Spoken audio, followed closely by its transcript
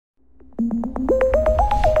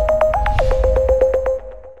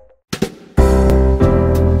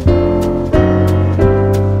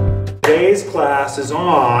classes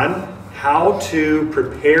on how to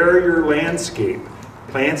prepare your landscape,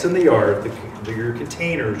 plants in the yard, your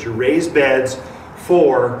containers, your raised beds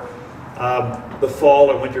for the fall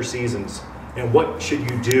and winter seasons, and what should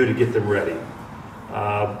you do to get them ready.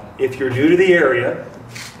 If you're new to the area,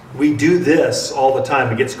 we do this all the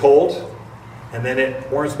time. It gets cold, and then it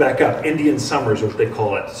warms back up. Indian summers, what they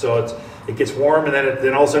call it. So it gets warm, and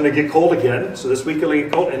then all of a sudden it get cold again. So this week it'll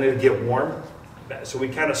get cold, and it'll get warm. So we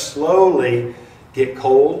kind of slowly get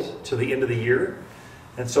cold to the end of the year.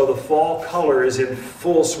 And so the fall color is in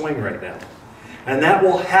full swing right now. And that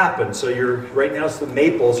will happen. So right now the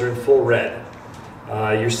maples are in full red.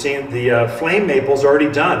 You're seeing the flame maples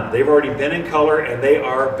already done. They've already been in color, and they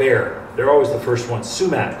are bare. They're always the first ones.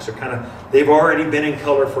 Sumacs are they've already been in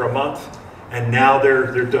color for a month, and now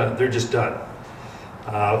they're done. They're just done.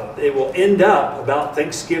 It will end up about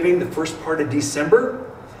Thanksgiving, the first part of December.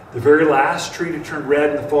 The very last tree to turn red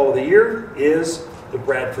in the fall of the year is the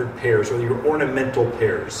Bradford pears, or your ornamental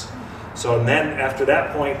pears. So and then after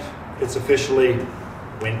that point, it's officially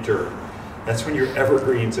winter. That's when your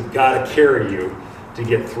evergreens have got to carry you to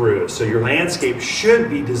get through. So your landscape should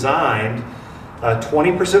be designed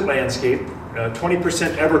 20% landscape,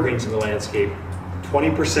 20% evergreens in the landscape,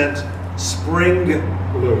 20% spring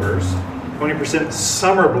bloomers, 20%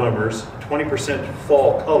 summer bloomers, 20%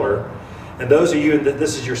 fall color. And those of you that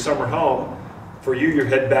this is your summer home, for you're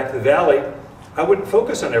heading back to the valley, I wouldn't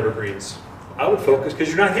focus on evergreens. I would focus, because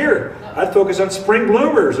you're not here, I'd focus on spring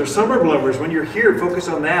bloomers or summer bloomers. When you're here, focus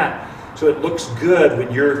on that. So it looks good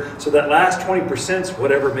when so that last 20%,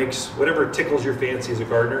 whatever tickles your fancy as a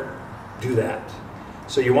gardener, do that.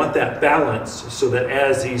 So you want that balance so that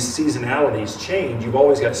as these seasonalities change, you've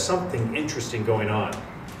always got something interesting going on.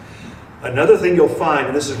 Another thing you'll find,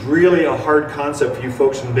 and this is really a hard concept for you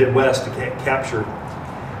folks in the Midwest to capture,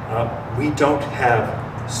 we don't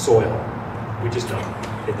have soil. We just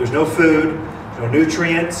don't. If there's no food, no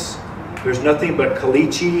nutrients, there's nothing but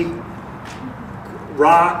caliche,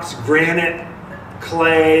 rocks, granite,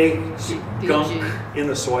 clay, gunk in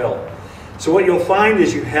the soil. So what you'll find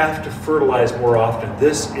is you have to fertilize more often.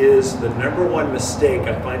 This is the #1 mistake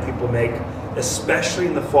I find people make, especially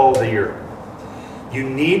in the fall of the year. You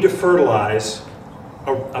need to fertilize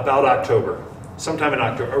about October, sometime in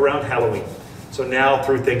October, around Halloween. So now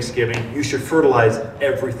through Thanksgiving, you should fertilize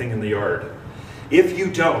everything in the yard. If you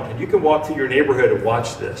don't, and you can walk through your neighborhood and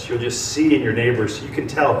watch this, you'll just see in your neighbors, you can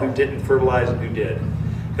tell who didn't fertilize and who did.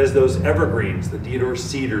 Because those evergreens, the deodar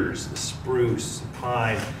cedars, the spruce, the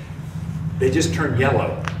pine, they just turn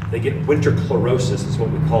yellow. They get winter chlorosis is what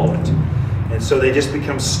we call it. And so they just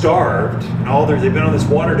become starved, and they've been on this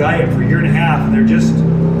water diet for a year and a half, and they're just,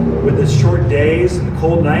 with the short days and the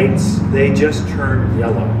cold nights, they just turn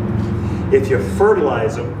yellow. If you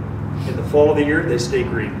fertilize them in the fall of the year, they stay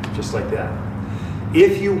green, just like that.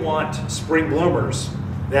 If you want spring bloomers,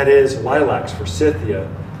 that is lilacs, forsythia,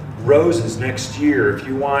 roses next year, if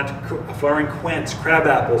you want flowering quince, crab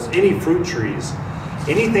apples, any fruit trees,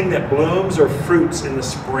 anything that blooms or fruits in the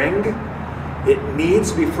spring, it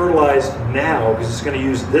needs to be fertilized now, because it's going to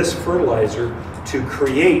use this fertilizer to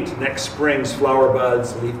create next spring's flower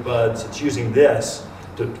buds, leaf buds. It's using this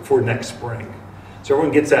for next spring. So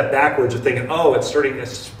everyone gets that backwards of thinking, oh, it's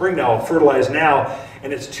spring now, I'll fertilize now,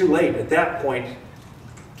 and it's too late. At that point,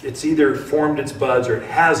 it's either formed its buds or it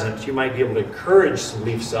hasn't. You might be able to encourage some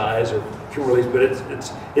leaf size or fewer leaves, but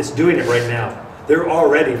it's doing it right now. They're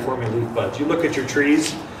already forming leaf buds. You look at your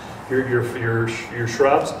trees, your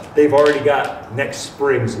shrubs, they've already got next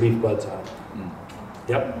spring's leaf buds on.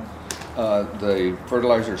 Yep. The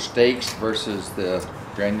fertilizer stakes versus the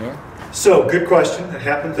granular? So, good question.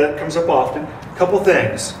 That comes up often. A couple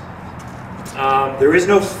things. There is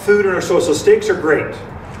no food in our soil, so stakes are great.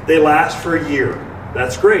 They last for a year.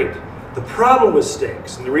 That's great. The problem with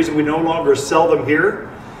stakes, and the reason we no longer sell them here,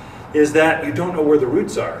 is that you don't know where the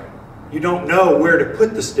roots are. You don't know where to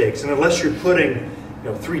put the stakes, and unless you're putting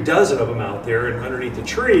 3 dozen of them out there and underneath the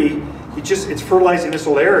tree, it's fertilizing this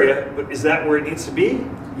whole area, but is that where it needs to be?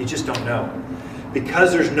 You just don't know.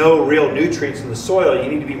 Because there's no real nutrients in the soil, you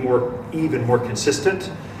need to be even more consistent.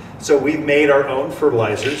 So we've made our own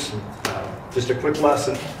fertilizers. Just a quick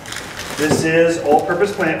lesson. This is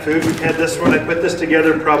all-purpose plant food. We've had this one. I put this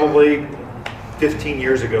together probably 15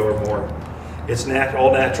 years ago or more. It's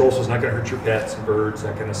all natural, so it's not going to hurt your pets and birds,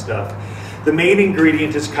 that kind of stuff. The main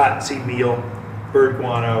ingredient is cottonseed meal, bird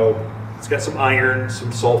guano. It's got some iron,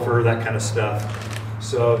 some sulfur, that kind of stuff.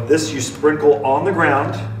 So this you sprinkle on the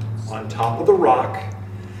ground, on top of the rock,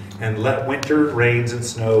 and let winter rains and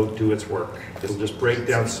snow do its work. It'll just break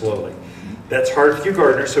down slowly. That's hard for you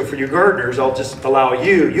gardeners. So for you gardeners, I'll just allow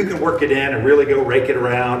you can work it in and really go rake it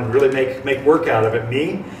around and really make work out of it.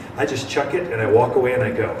 Me, I just chuck it and I walk away and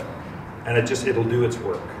I go. And it'll do its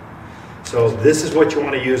work. So this is what you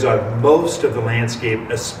want to use on most of the landscape,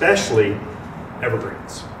 especially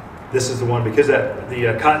evergreens. This is the one, because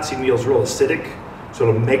the cottonseed meal is real acidic, so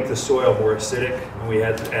it'll make the soil more acidic when we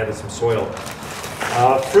added some soil.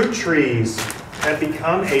 Fruit trees have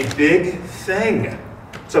become a big thing.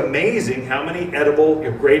 It's amazing how many edible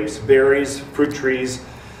grapes, berries, fruit trees.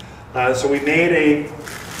 So we made a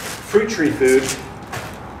fruit tree food.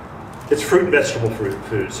 It's fruit and vegetable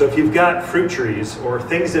food. So if you've got fruit trees or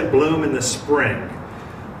things that bloom in the spring,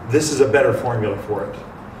 this is a better formula for it.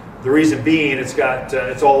 The reason being,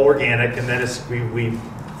 it's all organic, and then we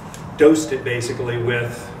dosed it basically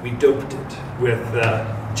we doped it with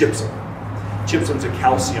gypsum. Gypsum's a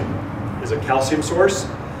calcium source.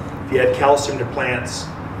 If you add calcium to plants,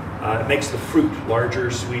 it makes the fruit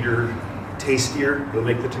larger, sweeter, tastier. It'll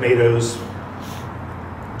make the tomatoes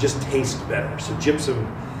just taste better. So gypsum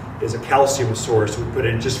is a calcium source we put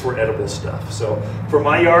in just for edible stuff. So for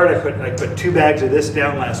my yard, I put 2 bags of this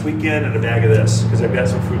down last weekend and a bag of this, because I've got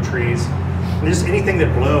some fruit trees. And just anything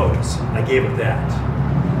that blooms, I gave it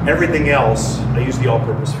that. Everything else, I use the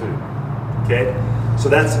all-purpose food. Okay? So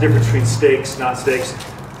that's the difference between steaks, not steaks.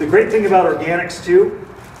 The great thing about organics too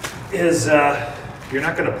is you're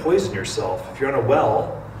not going to poison yourself. If you're on a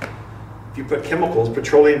well, if you put chemicals,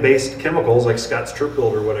 petroleum-based chemicals like Scott's Turf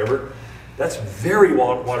Builder or whatever, that's very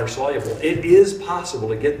water soluble. It is possible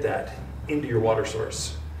to get that into your water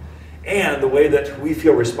source. And the way that we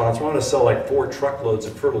feel responsible, I want to sell like 4 truckloads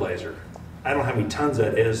of fertilizer. I don't know how many tons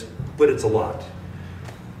that is, but it's a lot.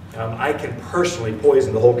 I can personally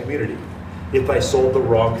poison the whole community if I sold the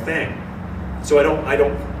wrong thing. So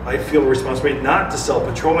I feel a responsibility not to sell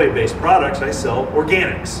petroleum-based products. I sell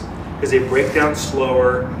organics because they break down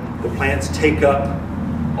slower. The plants take up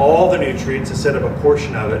all the nutrients instead of a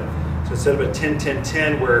portion of it. So instead of a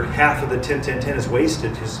 10-10-10 where half of the 10-10-10 is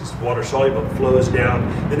wasted, it's water soluble, it flows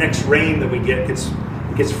down. The next rain that we get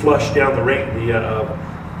gets flushed down the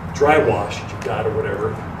dry wash that you've got or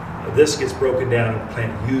whatever. This gets broken down and the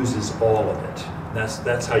plant uses all of it.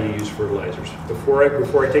 That's how you use fertilizers. Before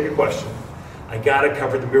I take a question, I gotta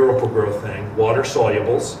cover the Miracle-Gro thing, water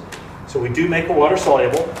solubles. So we do make a water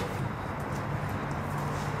soluble.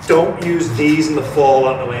 Don't use these in the fall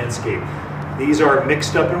on the landscape. These are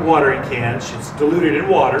mixed up in watering cans. It's diluted in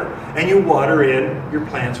water, and you water in your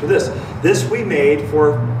plants with this. This we made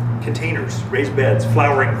for containers, raised beds,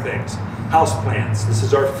 flowering things, house plants. This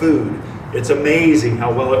is our food. It's amazing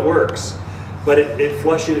how well it works. But it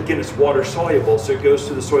flushes, again, it's water soluble, so it goes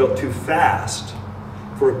through the soil too fast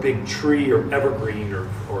for a big tree or evergreen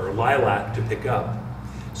or lilac to pick up.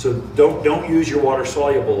 So don't use your water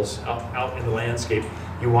solubles out in the landscape.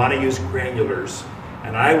 You want to use granulars.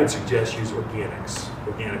 And I would suggest use organic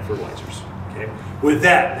fertilizers. Okay. With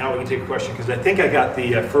that, now we can take a question, because I think I got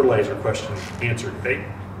the fertilizer question answered, right?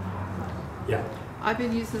 Yeah. I've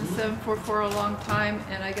been using 744 a long time,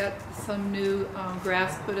 and I got some new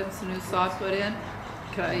grass put in, some new sod put in.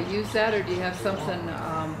 Can I use that, or do you have something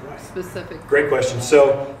specific? Great question.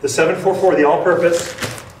 So the 744, the all-purpose,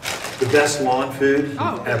 the best lawn food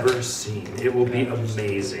you've ever seen. It will be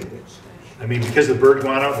amazing. I mean, because the bird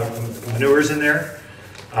guano, the manure's in there,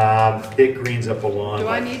 it greens up a lawn. Do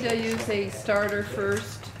I need to use a starter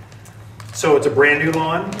first? So it's a brand new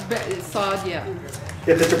lawn? Sod, yeah.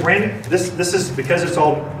 If it's a brand, this is because it's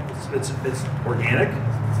organic.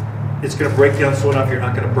 It's going to break down slow enough. You're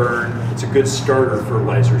not going to burn. It's a good starter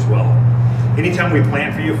fertilizer as well. Anytime we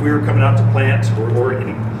plant for you, if we were coming out to plant or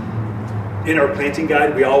in our planting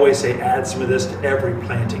guide, we always say add some of this to every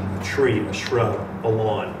planting: a tree, a shrub, a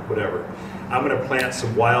lawn, whatever. I'm going to plant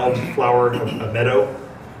some wildflower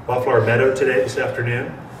meadow today, this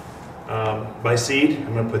afternoon. By seed,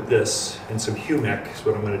 I'm going to put this and some humic is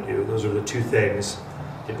what I'm going to do. Those are the 2 things.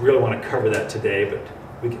 Didn't really want to cover that today, but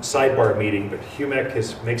we can sidebar meeting. But humic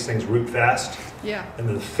makes things root fast. Yeah. And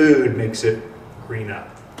the food makes it green up.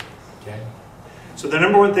 Okay. So the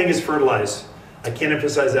number 1 thing is fertilize. I can't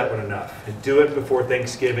emphasize that one enough. And do it before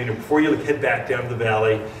Thanksgiving or before you head back down to the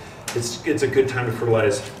valley. It's a good time to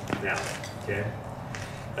fertilize now. Okay.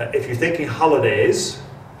 If you're thinking holidays,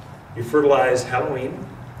 you fertilize Halloween,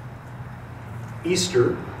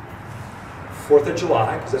 Easter, 4th of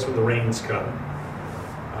July, because that's when the rains come,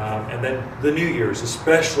 and then the New Year's,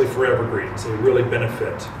 especially for evergreens. They really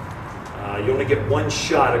benefit. You only get 1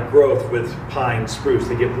 shot of growth with pine, spruce.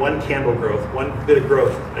 They get 1 candle growth, 1 bit of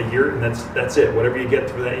growth a year, and that's it. Whatever you get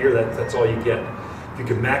for that year, that's all you get. If you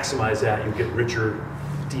can maximize that, you get richer,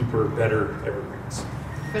 deeper, better evergreens.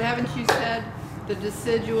 But haven't you said the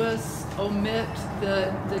deciduous omit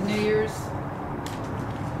the New Year's?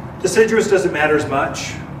 Deciduous doesn't matter as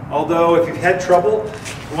much, although if you've had trouble,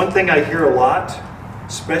 one thing I hear a lot,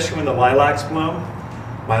 especially when the lilacs bloom,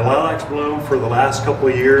 my lilacs bloom for the last couple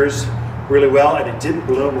of years really well, and it didn't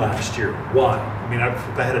bloom last year. Why? I mean,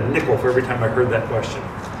 if I had a nickel for every time I heard that question.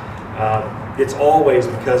 It's always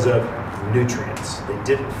because of nutrients. They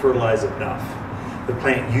didn't fertilize enough. The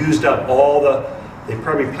plant used up they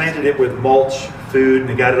probably planted it with mulch, food, and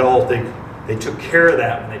they got it all, they took care of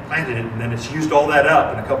that when they planted it, and then it's used all that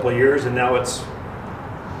up in a couple of years, and now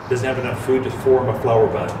doesn't have enough food to form a flower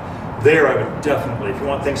bud. There I would definitely, if you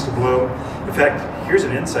want things to bloom. In fact, here's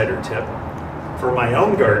an insider tip. For my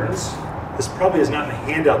own gardens, this probably is not in the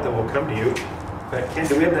handout that will come to you. In fact, Ken,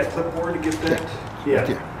 do we have that clipboard to get that? Yeah.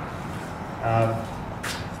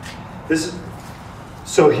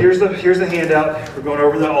 So here's the handout. We're going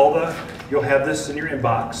over you'll have this in your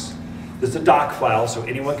inbox. This is a doc file, so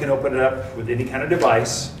anyone can open it up with any kind of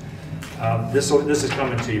device. This is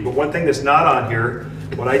coming to you. But one thing that's not on here,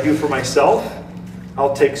 what I do for myself,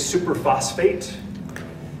 I'll take superphosphate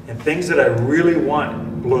and things that I really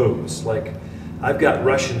want blooms. Like I've got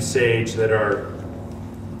Russian sage that are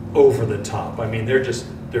over the top. I mean, they're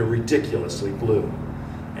ridiculously blue.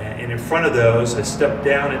 And in front of those, I step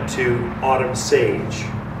down into autumn sage.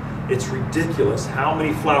 It's ridiculous how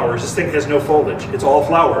many flowers. This thing has no foliage. It's all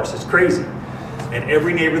flowers. It's crazy. And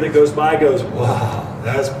every neighbor that goes by goes, wow,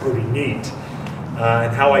 that's pretty neat.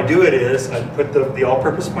 And how I do it is I put the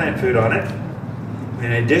all-purpose plant food on it.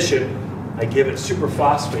 In addition, I give it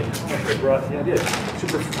superphosphate. I did.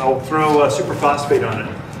 I'll throw superphosphate on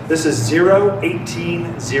it. This is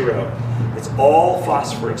 0-18-0. It's all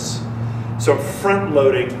phosphorus. So I'm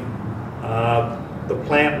front-loading the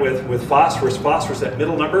plant with phosphorus. Phosphorus, that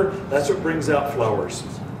middle number, that's what brings out flowers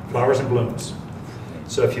and blooms.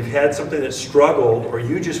 So if you've had something that struggled, or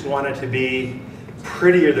you just want it to be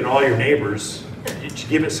prettier than all your neighbors, you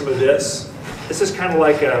give it some of this. This is kind of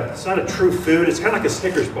like it's not a true food, it's kind of like a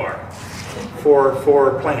Snickers bar for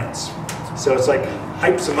plants. So it's like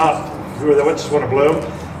hypes them up, who just want to bloom,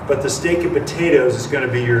 but the steak and potatoes is going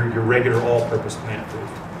to be your regular all-purpose plant food.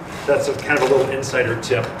 That's kind of a little insider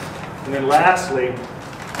tip. And then lastly,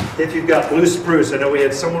 if you've got blue spruce, I know we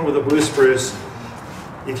had someone with a blue spruce,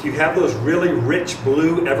 if you have those really rich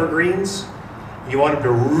blue evergreens, you want them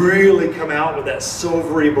to really come out with that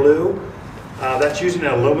silvery blue, that's using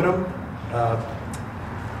an aluminum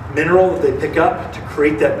mineral that they pick up to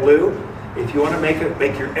create that blue. If you want to make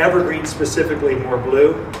your evergreen specifically more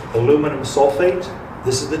blue, aluminum sulfate,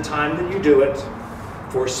 this is the time that you do it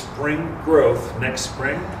for spring growth next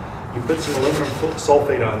spring. You put some aluminum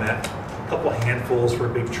sulfate on that, a couple of handfuls for a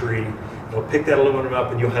big tree. It'll pick that aluminum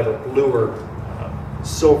up and you'll have a bluer,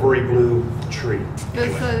 silvery blue tree.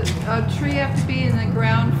 Does a tree have to be in the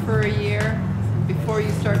ground for a year before you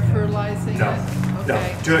start fertilizing No, it? Okay. no,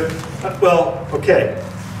 do it, well, okay.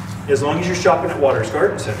 As long as you're shopping at Waters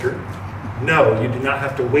Garden Center, no, you do not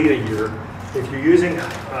have to wait a year. If you're using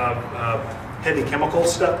heavy chemical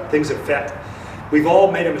stuff, things that affect, we've all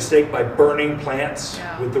made a mistake by burning plants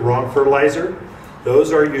with the wrong fertilizer.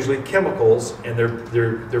 Those are usually chemicals, and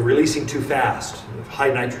they're releasing too fast, high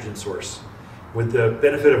nitrogen source. With the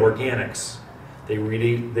benefit of organics, they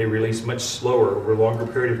release much slower over a longer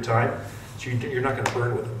period of time, so you're not going to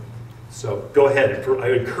burn with them. So go ahead, I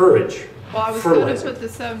encourage Well, I was going to put the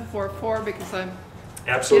 744 because I'm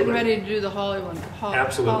Absolutely. getting ready to do the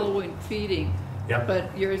Halloween feeding. Yep.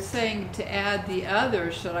 But you're saying to add the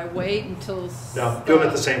others, should I wait until... No, do them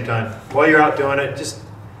at the same time. While you're out doing it,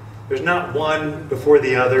 there's not one before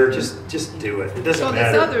the other, just do it. It doesn't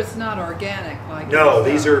matter. So this other's not organic like No,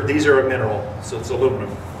 this these are a mineral, so it's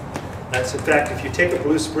aluminum. That's, in fact, if you take a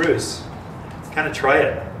blue spruce, kind of try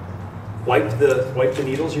it. Wipe the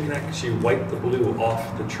needles, you can actually wipe the blue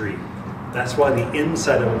off the tree. That's why the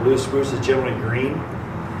inside of a blue spruce is generally green,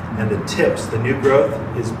 and the tips, the new growth,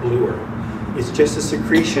 is bluer. It's just a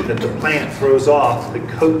secretion that the plant throws off that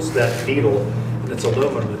coats that needle, and it's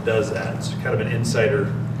aluminum that does that. It's kind of an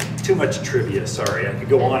insider. Too much trivia, sorry. I could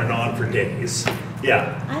go on and on for days.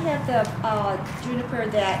 Yeah. I have the juniper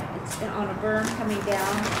that it's on a berm coming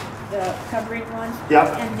down, the covering one.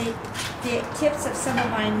 Yep. And the tips of some of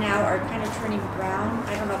mine now are kind of turning brown.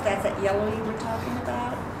 I don't know if that's that yellow you were talking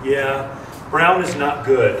about. Yeah. Brown is not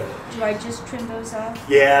good. Do I just trim those off?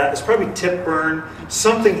 Yeah, it's probably tip burn.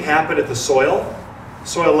 Something happened at the soil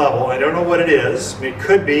level. I don't know what it is. I mean, it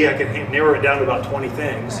could be. I can narrow it down to about 20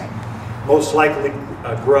 things. Right. Most likely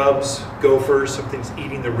grubs, gophers, something's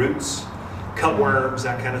eating the roots, cutworms,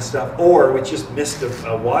 that kind of stuff. Or we just missed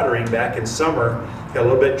a watering back in summer. Got a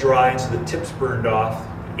little bit dry, and so the tips burned off.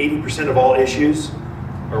 80% of all issues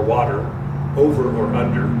are water, over or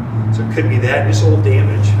under. So it could be that, just old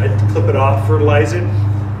damage. I'd clip it off, fertilize it,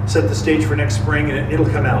 set the stage for next spring, and it'll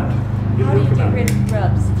come out. How do you get rid of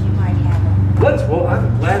grubs if you might have them? Well,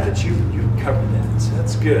 I'm glad that you covered that. So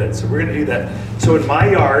that's good. So we're going to do that. So in my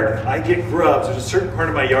yard, I get grubs. There's a certain part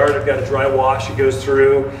of my yard, I've got a dry wash. It goes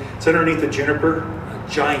through. It's underneath a juniper, a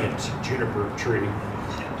giant juniper tree.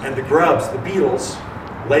 And the grubs, the beetles,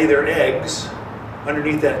 lay their eggs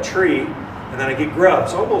underneath that tree. And then I get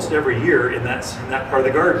grubs almost every year in that part of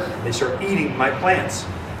the garden. They start eating my plants.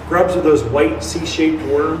 Grubs are those white C-shaped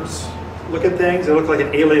worms looking things. They look like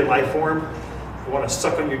an alien life form. You want to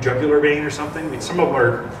suck on your jugular vein or something. I mean, some of them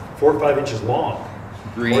are 4 or 5 inches long.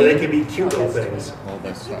 Green? Or they can be cute little things. Oh,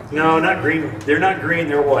 that's not. No, not green. They're not green,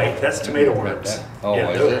 they're white. That's tomato worms. Oh, yeah,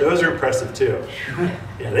 is those, it? those are impressive too.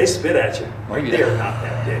 Yeah, they spit at you. Oh, yeah. They're not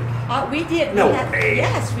that big. We did. No we had, way.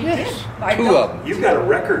 Yes, we did. I Two know. of them. You've got a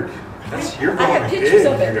record. You're I going have pictures big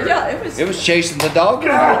of it. here. Yeah, it was. It was chasing the dog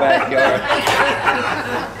in our backyard.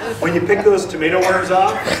 When you pick those tomato worms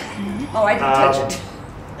off, Oh, I didn't touch it.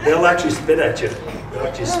 they'll actually spit at you. They'll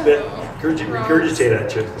actually spit, regurgitate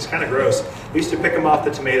at you. It's kind of gross. We used to pick them off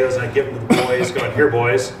the tomatoes and I'd give them to the boys, going, here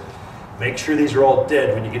boys, make sure these are all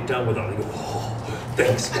dead when you get done with them. They go, oh,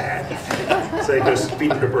 thanks, Dad. So they just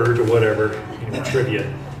feed them to birds or whatever,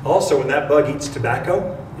 trivia. Also, when that bug eats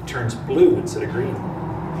tobacco, it turns blue instead of green.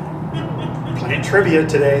 Plant trivia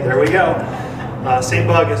today, there we go. Same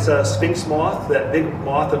bug as sphinx moth, that big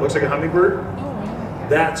moth that looks like a hummingbird.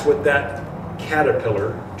 That's what that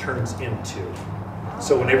caterpillar turns into.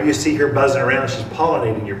 So whenever you see her buzzing around, she's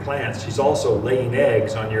pollinating your plants. She's also laying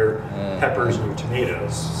eggs on your peppers and your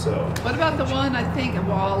tomatoes. So What about the one, I think,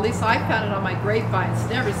 well, at least I found it on my grapevines.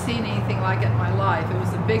 Never seen anything like it in my life. It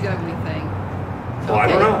was a big ugly thing. well, I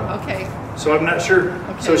don't know. Okay. So I'm not sure.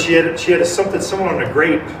 So she had something similar on a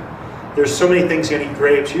grape. There's so many things you can eat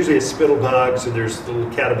grapes. Usually it's spittle bugs, or there's the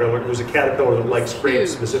little caterpillar. There's a caterpillar that likes grapes Huge.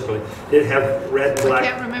 specifically. It have red, I black.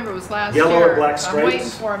 can't remember. It was last Yellow year. or black I'm waiting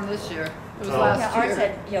stripes? for him this year. It was Oh. last Yeah, ours year.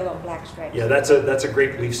 had yellow and black stripes. Yeah, that's a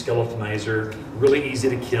grape leaf skeletonizer. Really easy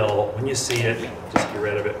to kill. When you see it, just get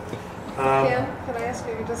rid of it. Ken, can I ask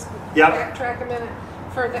you to just Yep. backtrack a minute?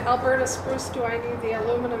 For the Alberta spruce, do I need the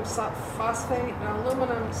aluminum phosphate,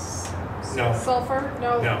 No. sulfur?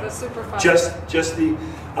 No, No. the superphosphate. Just the,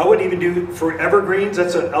 I wouldn't even do, for evergreens,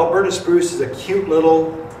 that's an Alberta spruce is a cute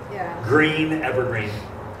little Yeah. green evergreen.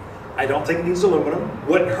 I don't think it needs aluminum.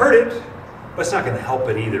 Wouldn't hurt it, but it's not going to help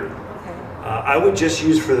it either. Okay. I would just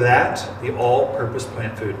use for that the all-purpose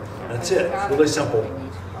plant food. That's it. Got it. Really simple.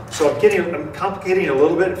 So I'm complicating it a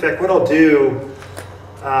little bit. In fact, what I'll do,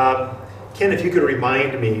 Ken, if you could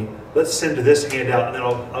remind me, let's send this handout, and then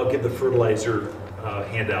I'll give the fertilizer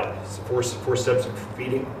handout. It's four steps of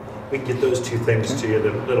feeding. We can get those two things to you.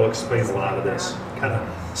 That'll explain a lot of this. Kind of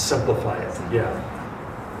simplify it. Yeah.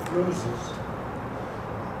 Roses.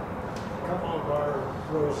 A couple of our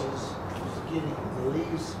roses is getting, the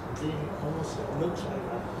leaves are getting almost, it looks like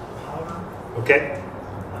a powder, Okay.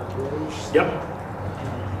 a bluish. Yep.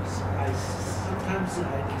 And sometimes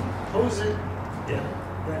I can pose it, Yeah.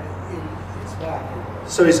 but it's back.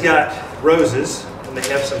 So he's got roses, and they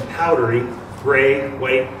have some powdery gray,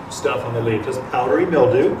 white stuff on the leaf. It's powdery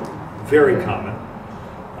mildew, very common,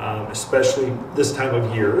 especially this time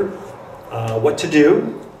of year. What to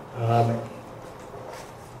do?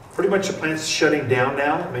 Pretty much the plant's shutting down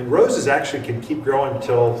now. I mean, roses actually can keep growing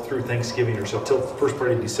until through Thanksgiving or so, till the first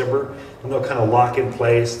part of December, and they'll kind of lock in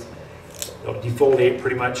place. They'll defoliate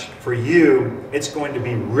pretty much. For you, it's going to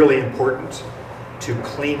be really important to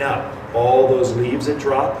clean up all those leaves that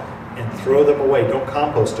drop and throw them away. Don't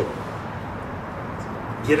compost them.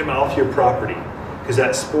 Get them off your property, because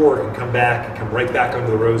that spore can come back and come right back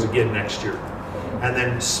onto the rose again next year. And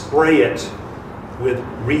then spray it with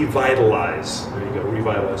Revitalize. There you go,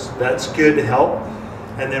 Revitalize. That's good to help.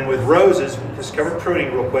 And then with roses, just cover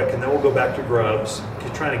pruning real quick, and then we'll go back to grubs.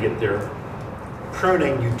 Just trying to get there.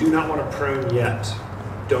 Pruning, you do not want to prune yet.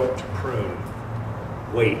 Don't prune.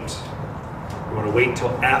 Wait. You want to wait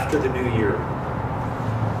till after the new year.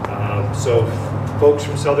 So folks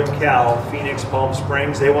from Southern Cal, Phoenix, Palm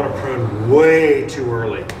Springs, they want to prune way too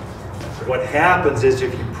early. What happens is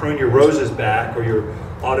if you prune your roses back, or your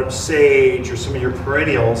autumn sage, or some of your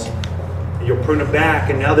perennials, you'll prune them back,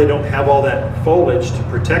 and now they don't have all that foliage to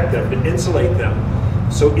protect them, to insulate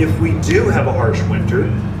them. So if we do have a harsh winter,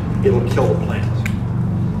 it'll kill the plant.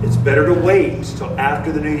 It's better to wait till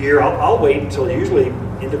after the new year. I'll wait until usually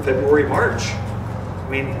into February, March. I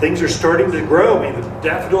mean, things are starting to grow. I mean, the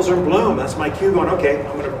daffodils are in bloom. That's my cue going, okay,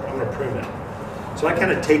 I'm gonna prune it. So I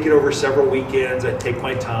kind of take it over several weekends. I take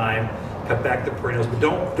my time. cut back the perennials, but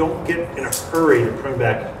don't get in a hurry to prune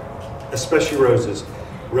back, especially roses.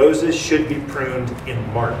 Roses should be pruned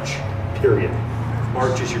in March, period.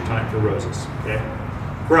 March is your time for roses, okay?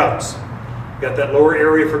 Grubs, got that lower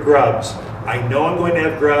area for grubs. I know I'm going to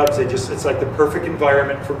have grubs, it's like the perfect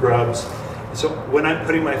environment for grubs. So when I'm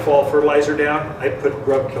putting my fall fertilizer down, I put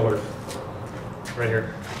grub killer right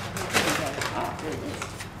here.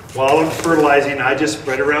 While I'm fertilizing, I just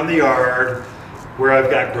spread around the yard where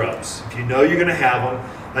I've got grubs. If you know you're gonna have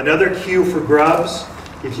them. Another cue for grubs,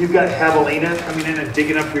 if you've got javelina coming in and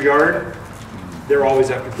digging up your yard, they're always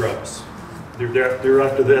after grubs. They're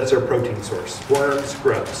after, that's their protein source. Worms,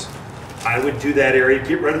 grubs. I would do that area,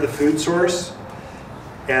 get rid of the food source,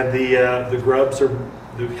 and the grubs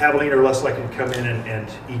the javelina are less likely to come in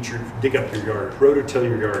and dig up your yard, rototill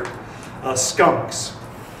your yard. Skunks.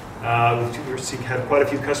 We've had quite a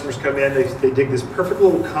few customers come in, they dig this perfect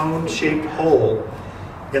little cone-shaped hole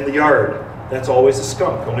in the yard. That's always a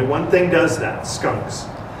skunk. Only one thing does that, skunks.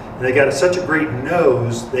 And they got such a great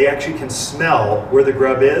nose, they actually can smell where the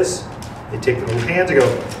grub is. They take their little hands and go,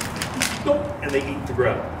 nope, and they eat the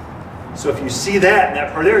grub. So if you see that in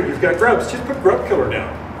that part there, you've got grubs, just put grub killer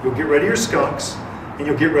down. You'll get rid of your skunks, and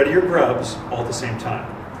you'll get rid of your grubs all at the same time.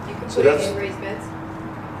 You can So put it that's- in raised beds?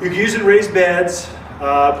 You can use it in raised beds.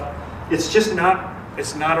 It's just not,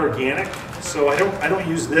 it's not organic. So I don't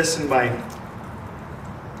use this in my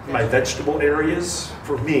vegetable areas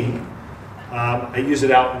for me. I use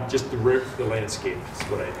it out in just the landscape. That's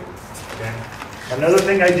what I do. Okay. Another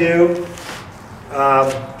thing I do,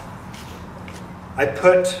 I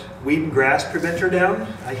put weed and grass preventer down.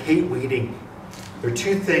 I hate weeding. There are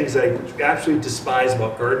two things I absolutely despise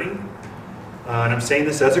about gardening. And I'm saying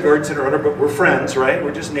this as a garden center owner, but we're friends, right?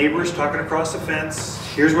 We're just neighbors talking across the fence.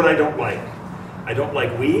 Here's what I don't like. I don't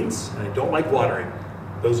like weeds, and I don't like watering.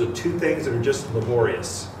 Those are two things that are just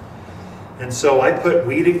laborious. And so I put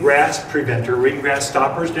weed and grass preventer, weed and grass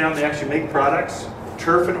stoppers down. They actually make products.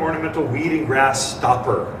 Turf and ornamental weed and grass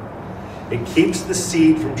stopper. It keeps the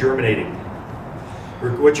seed from germinating.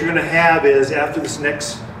 What you're going to have is, after this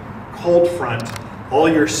next cold front, all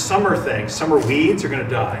your summer things, summer weeds are going to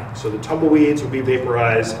die. So the tumbleweeds will be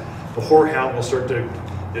vaporized, the horehound will start to,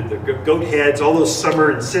 the goat heads, all those summer,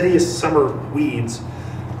 insidious summer weeds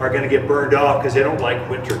are going to get burned off because they don't like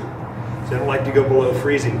winter. So they don't like to go below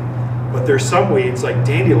freezing. But there's some weeds, like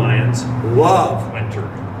dandelions, love winter.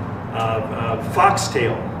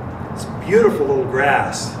 Foxtail, it's beautiful little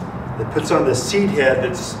grass that puts on the seed head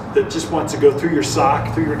that just wants to go through your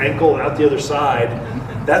sock, through your ankle, and out the other side.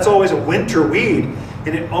 That's always a winter weed,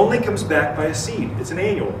 and it only comes back by a seed. It's an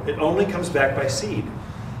annual. It only comes back by seed.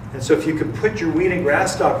 And so if you can put your weed and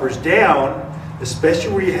grass stoppers down,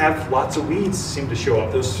 especially where you have lots of weeds seem to show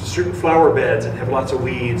up, those certain flower beds that have lots of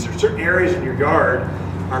weeds, or certain areas in your yard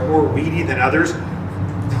are more weedy than others,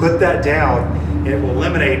 put that down, and it will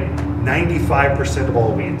eliminate 95% of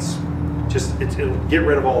all weeds. It'll get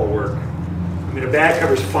rid of all the work. I mean, a bag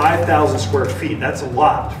covers 5,000 square feet. That's a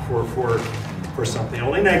lot for something.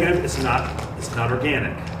 Only negative, it's not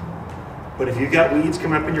organic. But if you've got weeds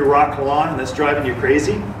coming up in your rock lawn and that's driving you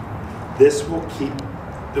crazy, this will keep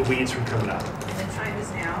the weeds from coming up. And the time is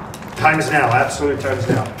now. Time is now, absolutely time is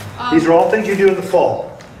now. These are all things you do in the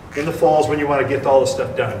fall. In the fall is when you want to get all this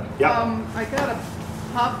stuff done. Yeah. I got a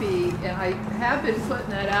puppy, and I have been putting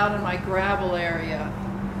that out in my gravel area,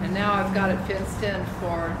 and now I've got it fenced in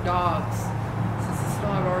for dogs. Since it's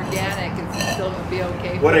not organic, it's still going to be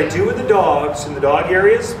okay. What I do with the dogs in the dog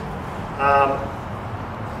areas,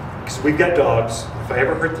 because we've got dogs, if I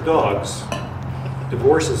ever hurt the dogs,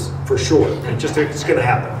 divorce is for sure. It's going to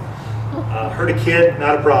happen. Hurt a kid,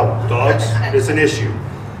 not a problem. Dogs, it's an issue.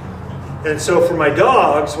 And so for my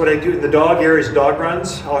dogs, what I do in the dog areas, dog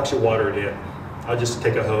runs, I'll actually water it in. I'll just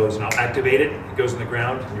take a hose and I'll activate it. It goes in the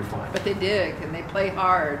ground and you're fine. But they dig and they play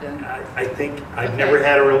hard. And I think I've never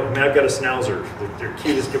had I've got a schnauzer. They're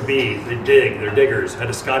cute as can be. They dig, they're diggers. I had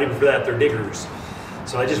a Scotty before that, they're diggers.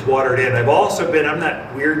 So I just water it in. I'm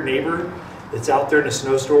that weird neighbor that's out there in a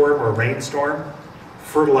snowstorm or a rainstorm,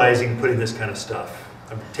 fertilizing, putting this kind of stuff.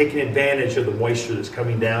 I'm taking advantage of the moisture that's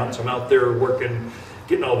coming down. So I'm out there working,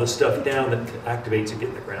 getting all this stuff down that activates and get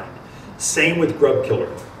in the ground. Same with grub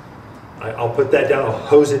killer. I'll put that down, I'll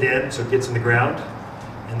hose it in so it gets in the ground,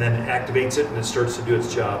 and then it activates it and it starts to do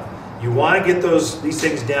its job. You want to get these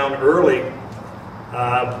things down early.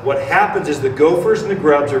 What happens is the gophers and the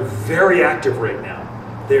grubs are very active right now.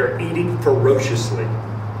 They are eating ferociously.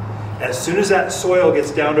 As soon as that soil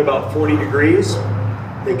gets down to about 40 degrees,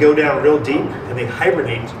 they go down real deep and they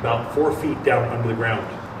hibernate about 4 feet down under the ground.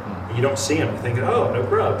 And you don't see them. You think, oh, no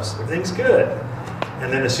grubs, everything's good.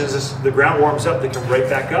 And then as soon as the ground warms up, they come right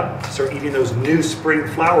back up, start eating those new spring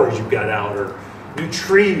flowers you've got out, or new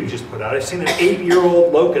tree you just put out. I've seen an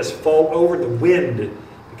 8-year-old locust fall over the wind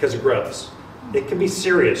because of grubs. It can be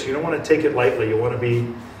serious. You don't want to take it lightly. You want to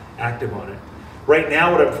be active on it. Right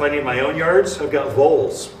now, what I'm finding in my own yards, I've got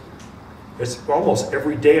voles. It's almost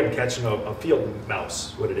every day I'm catching a field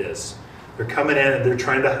mouse, what it is. They're coming in and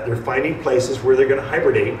they're finding places where they're going to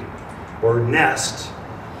hibernate or nest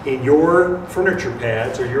in your furniture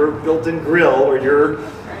pads or your built-in grill or your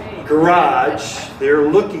garage. They're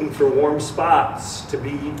looking for warm spots to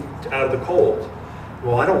be out of the cold.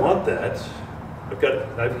 Well, I don't want that.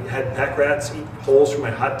 I've had pack rats eat holes from my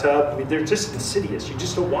hot tub. I mean, they're just insidious. You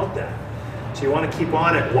just don't want that. So you want to keep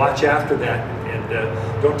on it, watch after that,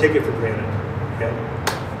 and don't take it for granted.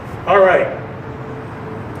 Okay. All right.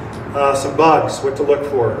 Some bugs, what to look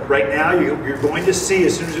for. Right now, you're going to see,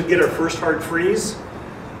 as soon as we get our first hard freeze,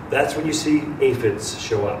 that's when you see aphids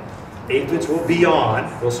show up. Aphids will be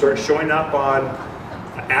on. They'll start showing up on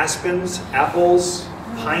aspens, apples,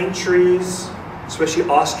 pine trees, especially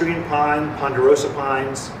Austrian pine, ponderosa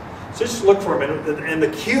pines. So just look for them. And the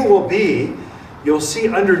cue will be, you'll see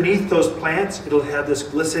underneath those plants, it'll have this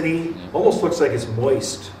glistening, almost looks like it's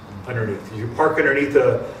moist underneath. If you park underneath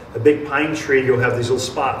a big pine tree, you'll have these little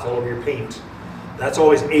spots all over your paint. That's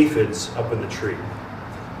always aphids up in the tree.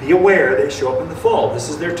 Be aware, they show up in the fall. This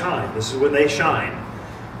is their time. This is when they shine.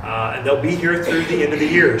 And they'll be here through the end of the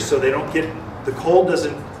year, so they don't get, the cold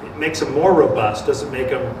doesn't, it makes them more robust, doesn't make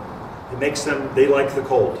them, it makes them, they like the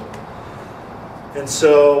cold. And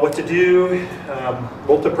so what to do,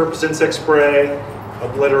 multi-purpose insect spray,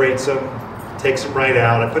 obliterates them, takes them right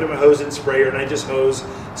out. I put them in a hose and sprayer and I just hose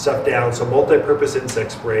stuff down. So multi-purpose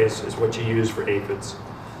insect spray is what you use for aphids.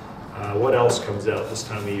 What else comes out this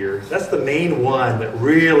time of year? That's the main one that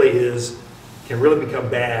really can really become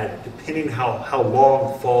bad depending how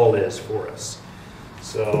long fall is for us.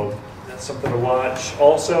 So that's something to watch.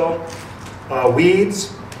 Also,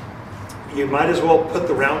 weeds. You might as well put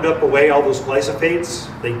the Roundup away, all those glyphosates.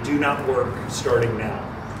 They do not work starting now.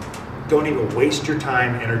 Don't even waste your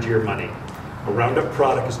time, energy, or money. A Roundup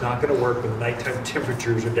product is not going to work when nighttime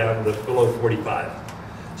temperatures are down to below 45.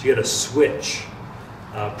 So you got to switch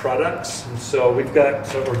products. And so we've got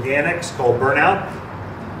some organics called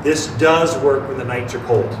Burnout. This does work when the nights are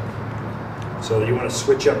cold. So you want to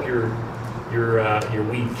switch up your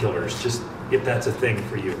weed killers, just if that's a thing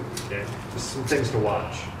for you. Okay, just some things to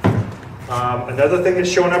watch. Another thing that's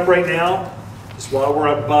showing up right now is while we're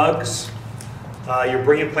on bugs, you're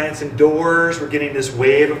bringing plants indoors. We're getting this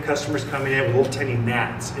wave of customers coming in with little tiny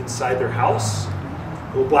gnats inside their house.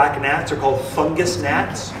 Little black gnats are called fungus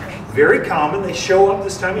gnats. Very common. They show up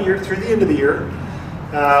this time of year through the end of the year.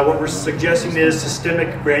 What we're suggesting is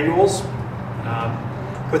systemic granules.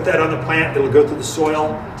 Put that on the plant. It'll go through the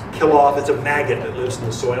soil, kill off. It's a maggot that lives in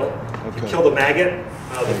the soil. Okay. You kill the maggot,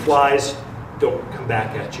 the flies don't come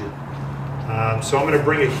back at you. So I'm going to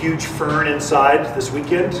bring a huge fern inside this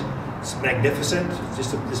weekend. It's magnificent. It's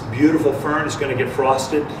just this beautiful fern. It's going to get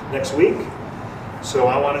frosted next week. So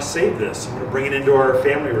I want to save this. I'm going to bring it into our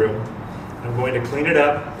family room. I'm going to clean it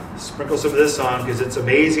up, sprinkle some of this on, because it's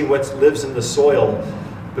amazing what lives in the soil.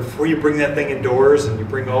 Before you bring that thing indoors and you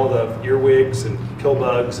bring all the earwigs and pill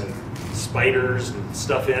bugs and spiders and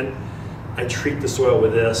stuff in, I treat the soil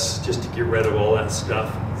with this just to get rid of all that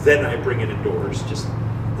stuff. Then I bring it indoors. This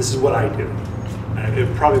is what I do. It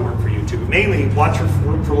would probably work for you too. But mainly, watch for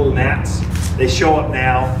little gnats. They show up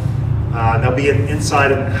now. And they'll be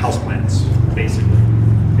inside of houseplants, basically.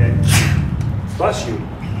 Okay. Bless you.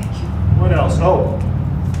 What else? Oh,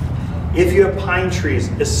 if you have pine trees,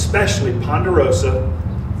 especially ponderosa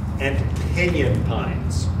and pinyon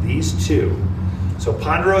pines, these two. So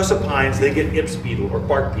ponderosa pines, they get Ips beetle or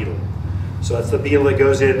bark beetle. So that's the beetle that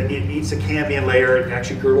goes in, it eats a cambium layer, it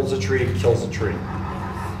actually girdles a tree, it kills a tree.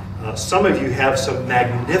 Some of you have some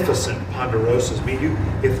magnificent ponderosas. I mean,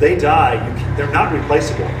 if they die, they're not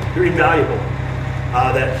replaceable. They're invaluable.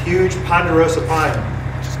 That huge ponderosa pine.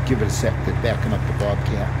 Just give it a sec. They're backing up the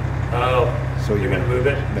Bobcat. Oh, so you're going to move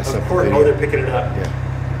it? Mess up the Oh, video. they're picking it up.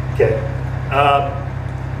 Yeah. Okay.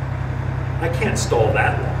 I can't stall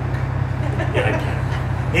that long. Yeah, I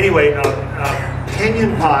can. Anyway,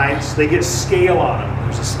 pinyon pines, they get scale on them.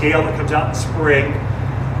 There's a scale that comes out in spring.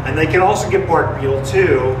 And they can also get bark beetle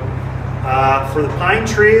too. For the pine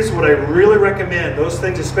trees, what I really recommend, those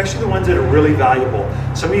things, especially the ones that are really valuable.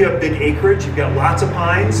 Some of you have big acreage, you've got lots of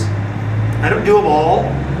pines. I don't do them all.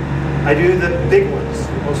 I do the big ones,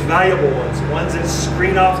 the most valuable ones, the ones that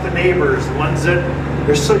screen off the neighbors, the ones that,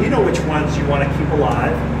 you know which ones you want to keep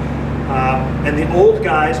alive. And the old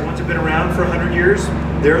guys, ones that have been around for 100 years,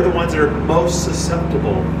 they're the ones that are most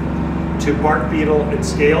susceptible to bark beetle and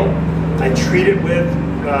scale. I treat it with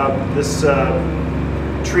this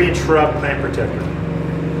tree and shrub plant protector.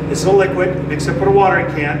 It's a liquid, mixed up with a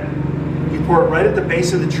watering can. You pour it right at the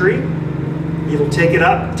base of the tree. It'll take it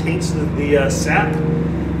up, taints the sap,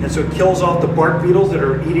 and so it kills off the bark beetles that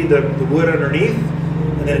are eating the wood underneath,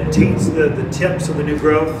 and then it taints the tips of the new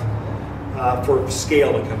growth for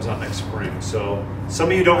scale that comes out next spring. So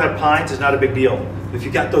some of you don't have pines, it's not a big deal. If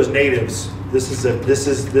you got those natives,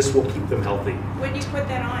 this will keep them healthy. When you put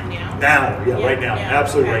that on now? Now, yeah, right now, yeah,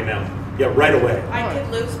 absolutely okay. right now. Yeah, right away. I did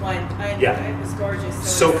lose one. Yeah. It was gorgeous.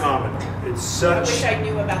 So it's- common. It's I wish such. I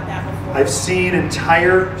knew about that before. I've seen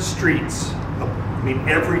entire streets, I mean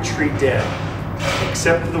every tree dead,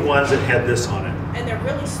 except for the ones that had this on it. And they're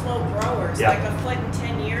really slow growers, Yeah. like a foot in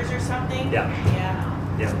 10 years or something. Yeah.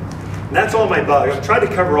 Yeah. Yeah. And that's all my bug. I've tried to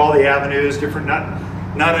cover all the avenues, different,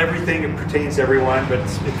 not everything that pertains to everyone, but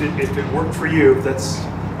if it worked for you, if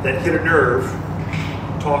that hit a nerve,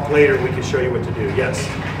 talk later, we can show you what to do. Yes?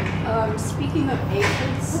 Speaking of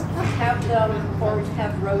aphids, have them or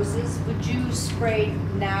have roses, would you spray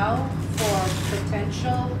now for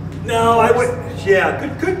potential? No, I would.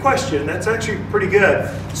 Yeah, good question. That's actually pretty good.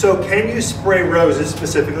 So, can you spray roses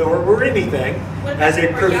specifically, or anything, What as a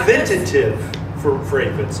about for yuccas? preventative for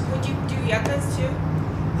aphids? Would you do yuccas too?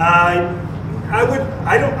 I would.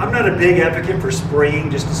 I'm not a big advocate for spraying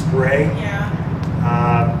just to spray. Yeah.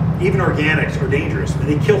 Even organics are dangerous.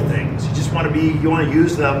 They kill things. You just want to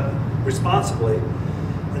use them responsibly.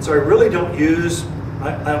 And so I really don't use.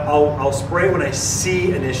 I'll spray when I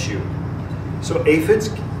see an issue. So aphids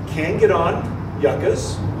can get on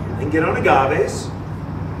yuccas and get on agaves.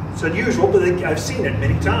 It's unusual, but I've seen it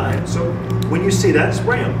many times. So when you see that,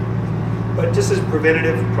 spray them. But just as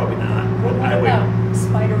preventative, probably not. What about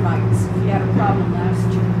spider mites? If you had a problem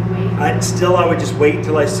last year, wait. I would just wait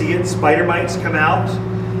until I see it. Spider mites come out.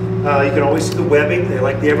 You can always see the webbing. They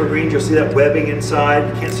like the evergreens. You'll see that webbing inside.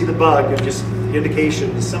 You can't see the bug. It's just the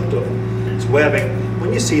indication, the symptom. It's webbing.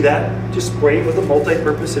 When you see that, just spray it with a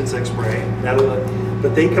multi-purpose insect spray.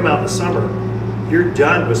 But they come out in the summer. You're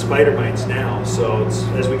done with spider mites now. So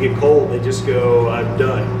as we get cold, they just go, I'm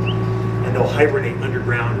done. And they'll hibernate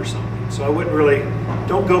underground or something. So I wouldn't really,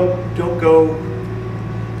 don't go.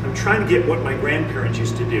 I'm trying to get what my grandparents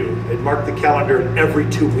used to do. They'd mark the calendar, and every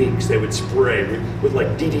 2 weeks they would spray with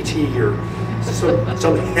like DDT or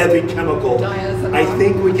some heavy chemical. Diazepam. I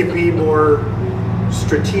think we can be more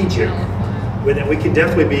strategic. With it. We can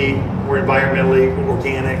definitely be more environmentally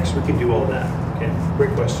organics. We can do all that. Okay,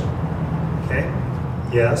 great question. Okay,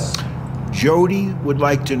 yes. Jody would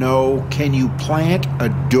like to know, can you plant a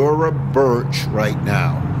Dura birch right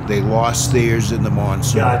now? They lost theirs in the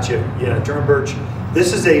monsoon. Gotcha. Yeah, Durham birch.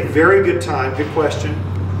 This is a very good time, good question,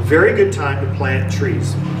 very good time to plant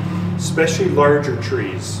trees, especially larger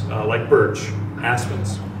trees like birch,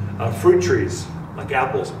 aspens, fruit trees like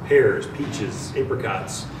apples, pears, peaches,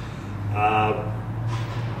 apricots,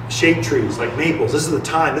 shade trees like maples. This is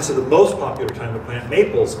the most popular time to plant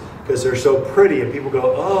maples because they're so pretty and people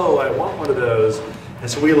go, oh, I want one of those. And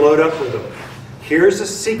so we load up with them. Here's a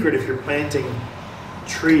secret if you're planting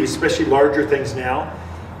trees, especially larger things now.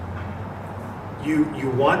 You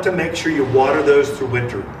want to make sure you water those through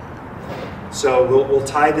winter. So we'll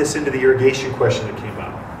tie this into the irrigation question that came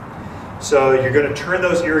up. So you're going to turn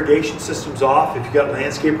those irrigation systems off. If you've got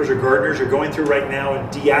landscapers or gardeners, you're going through right now and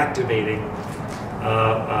deactivating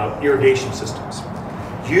irrigation systems.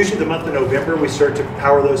 Usually the month of November we start to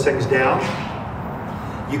power those things down.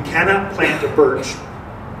 You cannot plant a birch,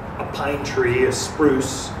 a pine tree, a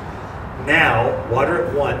spruce. Now, water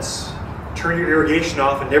it once, turn your irrigation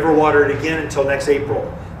off and never water it again until next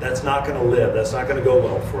April. That's not going to live. That's not going to go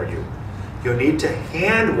well for you. You'll need to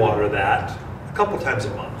hand water that a couple times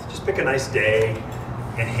a month. Just pick a nice day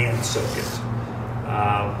and hand soak it.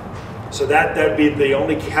 So that'd be the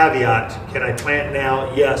only caveat. Can I plant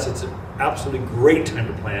now? Yes, it's an absolutely great time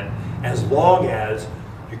to plant as long as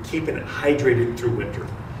you're keeping it hydrated through winter.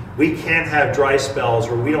 We can have dry spells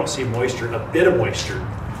where we don't see moisture, a bit of moisture,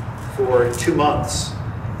 for 2 months.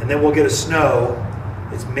 And then we'll get a snow.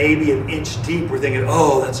 It's maybe an inch deep. We're thinking,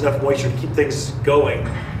 oh, that's enough moisture to keep things going.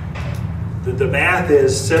 The math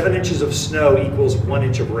is 7 inches of snow equals 1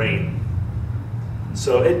 inch of rain.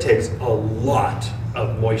 So it takes a lot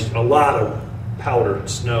of moisture, a lot of powdered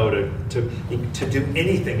snow to do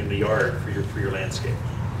anything in the yard for your landscape.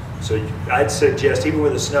 So I'd suggest, even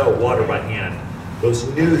with the snow, water by hand. Those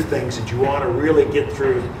new things that you want to really get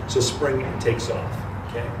through so spring takes off.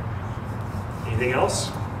 Okay. Anything else?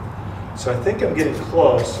 So I think I'm getting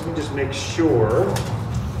close. Let me just make sure.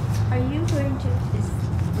 Are you going to, is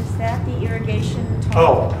Is that the irrigation talk?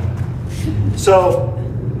 Oh, so,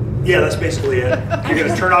 yeah, that's basically it. You're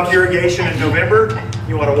gonna turn off irrigation in November,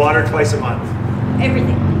 you wanna water twice a month.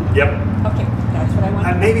 Everything. Yep. Okay, that's what I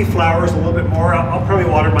want. Maybe flowers a little bit more. I'll probably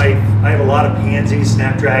water I have a lot of pansies,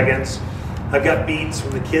 snapdragons. I've got beets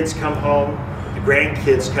when the kids come home, the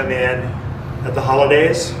grandkids come in at the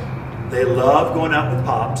holidays. They love going out with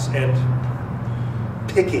pops and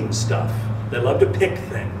picking stuff. They love to pick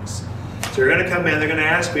things. So they're gonna come in, they're gonna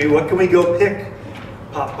ask me, what can we go pick?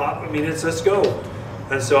 Pop, I mean, let's go.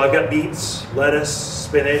 And so I've got beets, lettuce,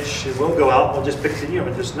 spinach, and we'll go out and we'll just pick,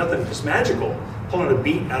 there's nothing, just magical. Pulling a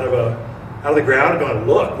beet out of the ground and going,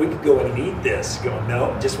 look, we could go in and eat this. Going,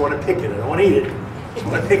 no, just want to pick it. I don't want to eat it. Just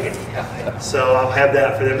want to pick it. So I'll have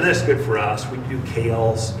that for them. And that's good for us. We do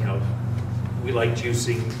kales, we like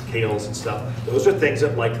juicing kales and stuff. Those are things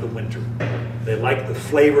that like the winter. They like the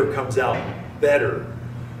flavor comes out better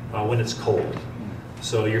when it's cold.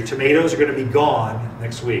 So your tomatoes are going to be gone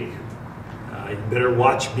next week. You better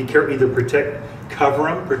watch, be careful, either cover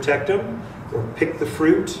them, protect them, or pick the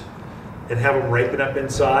fruit and have them ripen up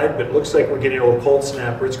inside. But it looks like we're getting a little cold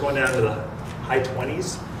snap where it's going down to the high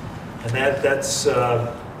 20s. And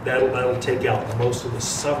that'll take out most of the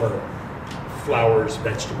summer flowers,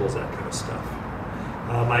 vegetables, that kind of stuff.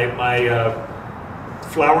 My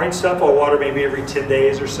flowering stuff, I'll water maybe every 10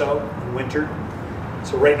 days or so in winter.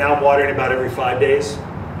 So right now I'm watering about every 5 days,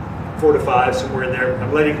 4 to 5, somewhere in there.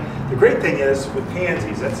 The great thing is with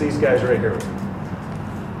pansies, that's these guys right here.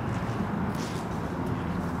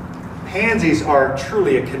 Pansies are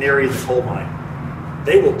truly a canary in the coal mine.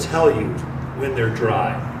 They will tell you when they're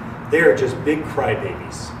dry. They are just big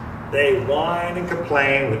crybabies. They whine and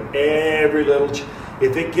complain with every little,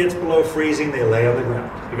 if it gets below freezing, they lay on the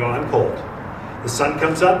ground. They go, I'm cold. The sun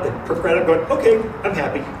comes up, they perk right up going, okay, I'm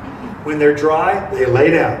happy. When they're dry, they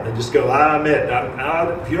lay down. They just go, I'm it. I'm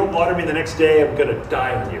out. If you don't water me the next day, I'm gonna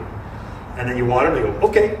die on you. And then you water them, they go,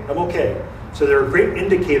 okay, I'm okay. So they're a great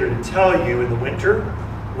indicator to tell you in the winter,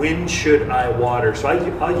 when should I water? So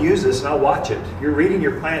I'll use this and I'll watch it. You're reading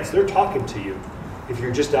your plants, they're talking to you if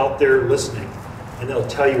you're just out there listening, and they'll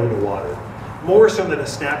tell you when to water. More so than a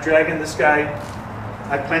snapdragon, this guy,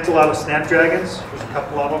 I plant a lot of snapdragons. There's a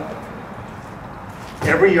couple of them.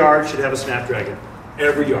 Every yard should have a snapdragon,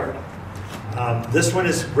 every yard. This one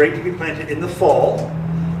is great to be planted in the fall,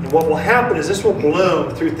 and what will happen is this will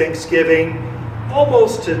bloom through Thanksgiving,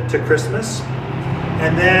 almost to Christmas,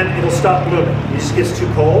 and then it'll stop blooming. It just gets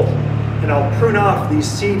too cold, and I'll prune off these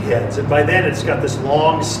seed heads, and by then it's got this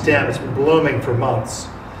long stem. It's been blooming for months.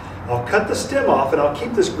 I'll cut the stem off, and I'll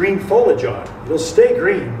keep this green foliage on. It'll stay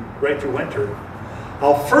green right through winter.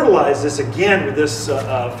 I'll fertilize this again with this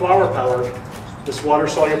Flower Power, this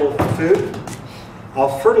water-soluble food.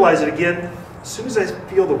 I'll fertilize it again as soon as I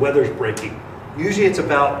feel the weather's breaking. Usually it's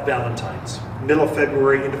about Valentine's, middle of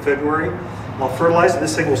February into February. I'll fertilize, and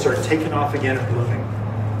this thing will start taking off again and blooming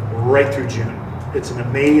right through June. It's an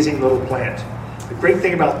amazing little plant. The great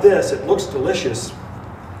thing about this, it looks delicious,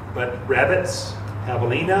 but rabbits,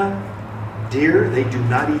 javelina, deer, they do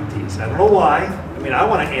not eat these. I don't know why. I mean, I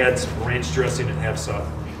want to add some ranch dressing and have some,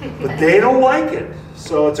 but they don't like it.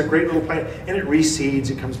 So it's a great little plant, and it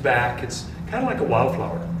reseeds, it comes back. It's kind of like a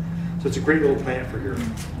wildflower. So it's a great little plant for here.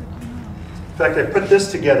 In fact, I put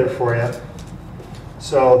this together for you.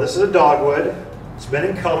 So this is a dogwood. It's been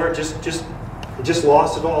in color, it just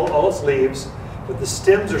lost all its leaves, but the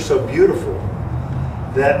stems are so beautiful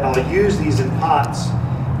that I'll use these in pots.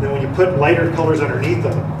 Then when you put lighter colors underneath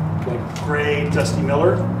them, like gray, Dusty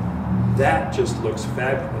Miller, that just looks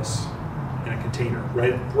fabulous in a container,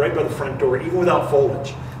 right by the front door, even without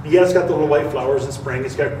foliage. Yeah, it's got the little white flowers in spring.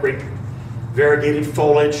 It's got great variegated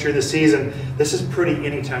foliage through the season. This is pretty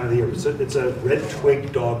any time of the year. It's a red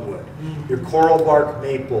twig dogwood. Your coral bark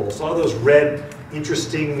maples, all those red,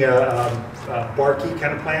 interesting barky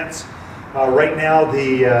kind of plants. Right now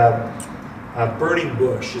the burning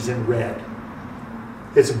bush is in red.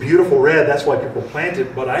 It's a beautiful red, that's why people plant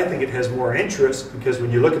it, but I think it has more interest because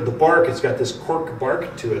when you look at the bark, it's got this cork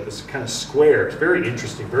bark to it that's kind of square. It's very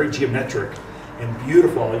interesting, very geometric and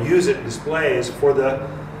beautiful. I'll use it in displays for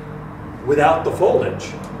without the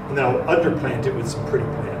foliage, and then I'll underplant it with some pretty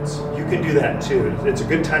plants. You can do that too. It's a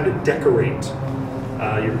good time to decorate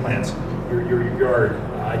your plants, your yard.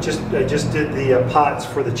 I just did the pots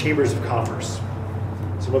for the Chambers of Commerce.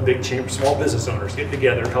 Some of big small business owners get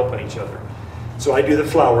together, helping each other. So I do the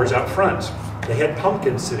flowers out front. They had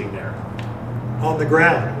pumpkins sitting there on the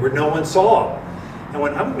ground where no one saw them. And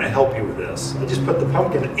when I'm going to help you with this, I just put the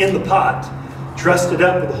pumpkin in the pot, dressed it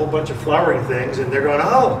up with a whole bunch of flowering things, and they're going,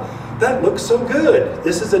 oh, that looks so good.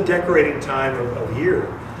 This is a decorating time of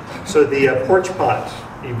year. So the porch pot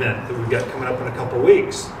event that we've got coming up in a couple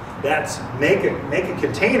weeks. That's make a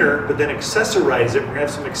container, but then accessorize it. We're gonna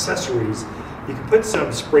have some accessories. You can put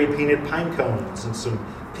some spray painted pine cones and some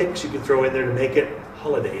picks you can throw in there to make it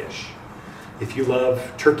holiday-ish. If you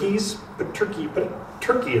love turkeys, put a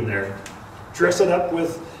turkey in there. Dress it up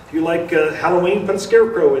with, if you like Halloween, put a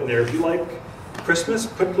scarecrow in there. If you like Christmas,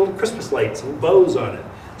 put little Christmas lights and bows on it.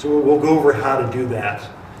 So we'll go over how to do that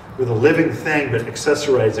with a living thing, but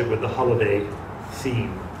accessorize it with the holiday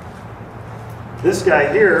theme. This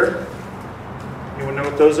guy here, anyone know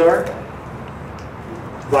what those are?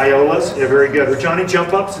 Violas, yeah, very good. Or Johnny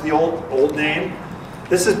Jump Ups is the old name.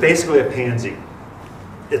 This is basically a pansy.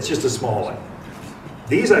 It's just a small one.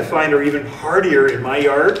 These I find are even hardier in my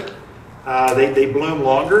yard. They bloom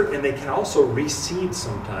longer and they can also reseed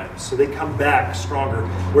sometimes, so they come back stronger.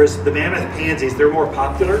 Whereas the mammoth pansies, they're more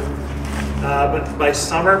popular, but by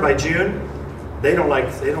summer, by June, they don't like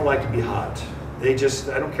to be hot. They just,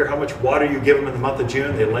 I don't care how much water you give them in the month of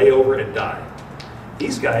June, they lay over and die.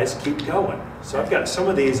 These guys keep going. So I've got some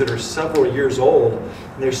of these that are several years old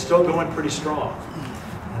and they're still going pretty strong.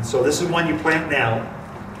 And so this is one you plant now,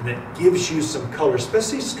 and it gives you some color,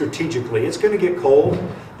 especially strategically. It's going to get cold.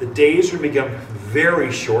 The days are going to become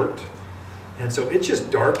very short. And so it's just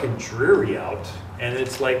dark and dreary out. And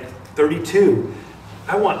it's like 32.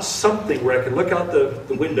 I want something where I can look out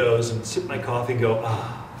the windows and sip my coffee and go,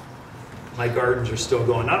 ah, my gardens are still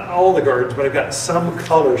going. Not all the gardens, but I've got some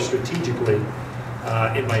color strategically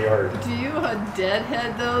in my yard. Do you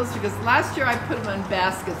deadhead those? Because last year I put them in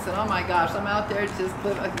baskets, and oh my gosh, I'm out there just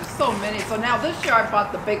there's so many. So now this year I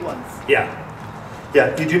bought the big ones. Yeah,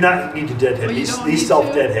 you do not need to deadhead. Oh, These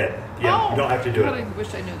self-deadhead. Yeah, oh, you don't have to do God, it. I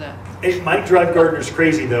wish I knew that. It might drive gardeners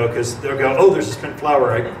crazy though, because they'll go, oh, there's a spent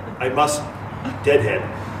flower, I must deadhead.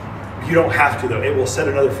 You don't have to though. It will set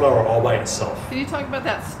another flower all by itself. Can you talk about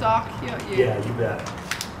that stock? Yeah, you bet.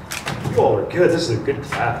 You all are good. This is a good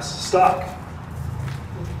class. Stock.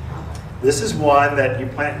 This is one that you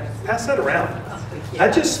plant. Pass that around.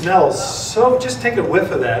 That just smells so, just take a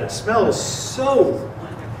whiff of that. It smells so,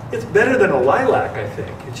 it's better than a lilac, I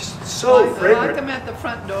think. It's just so I fragrant. like them at the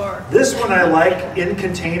front door. This one I like in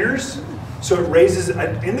containers. So it raises,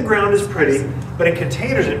 in the ground is pretty, but in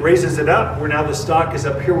containers it raises it up where now the stalk is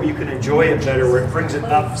up here where you can enjoy it better, where it brings it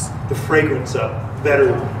up, the fragrance up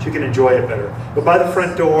better, so you can enjoy it better. But by the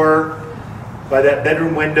front door, by that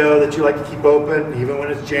bedroom window that you like to keep open, even when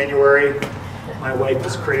it's January, my wife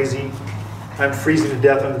is crazy. I'm freezing to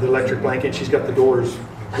death under the electric blanket. She's got the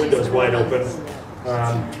windows wide open.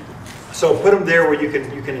 So put them there where you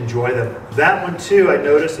can enjoy them. That one too, I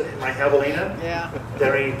noticed in my javelina,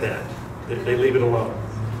 that ain't that. They leave it alone.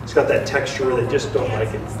 It's got that texture, they just don't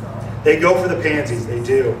like it. They go for the pansies, they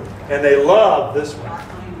do. And they love this one.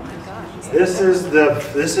 This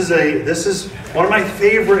is one of my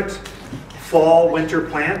favorite fall winter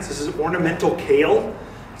plants. This is ornamental kale.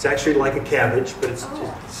 It's actually like a cabbage, but it's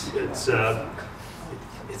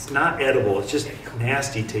not edible. It's just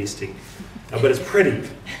nasty tasting, but it's pretty.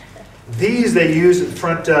 These they use in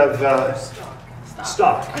front of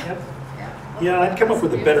stock. Yep. Yeah, I'd come up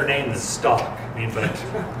with a better name than stock. I mean, but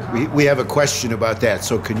We have a question about that,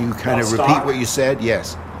 so can you kind of repeat stock? what you said?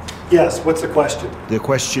 Yes. Yes. What's the question? The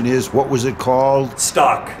question is, what was it called?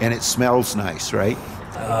 Stock. And it smells nice, right?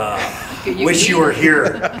 Wish you were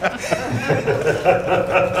here.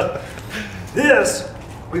 This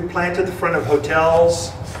we plant at the front of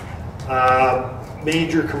hotels,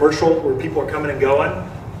 major commercial where people are coming and going,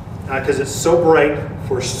 because it's so bright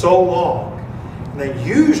for so long. And then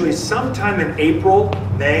usually sometime in April,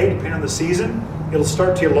 May, depending on the season, it'll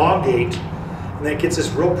start to elongate. And then it gets this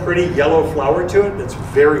real pretty yellow flower to it that's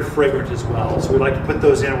very fragrant as well. So we like to put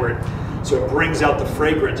those in so it brings out the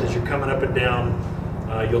fragrance as you're coming up and down.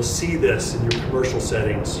 You'll see this in your commercial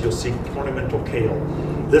settings. You'll see ornamental kale.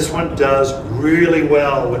 This one does really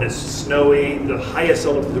well when it's snowy, the highest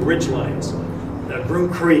element, the ridge lines,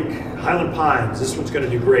 Broom Creek, Highland Pines. This one's going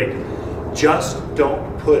to do great. Just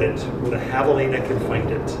don't put it where the javelina can find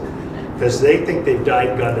it, because they think they've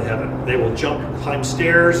died gone to heaven. They will jump, climb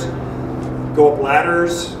stairs, go up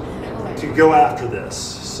ladders to go after this.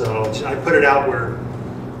 So I put it out where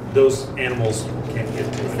those animals can't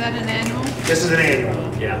get to it. Is that an annual? This is an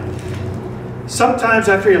annual, yeah. Sometimes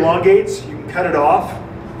after it elongates, you can cut it off.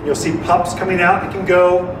 You'll see pups coming out. It can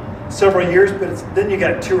go several years, but then you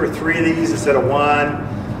got 2 or 3 of these instead of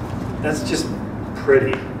 1. That's just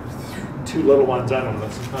pretty. 2 little ones, I don't know,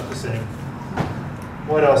 it's not the same.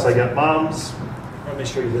 What else I got? Mums. Let me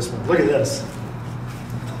show you this one. Look at this.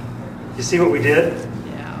 You see what we did?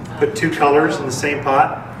 Yeah. Put 2 colors in the same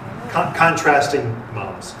pot. Contrasting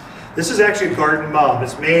mums. This is actually a garden mum.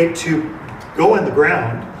 It's made to go in the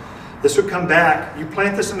ground. This would come back, you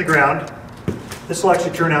plant this in the ground, this will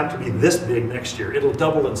actually turn out to be this big next year. It'll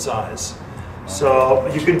double in size. So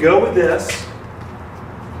you can go with this.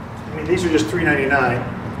 I mean, these are just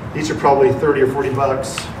 $3.99. These are probably 30 or 40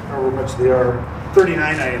 bucks, however much they are,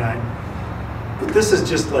 $39.99. But this is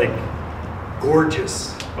just like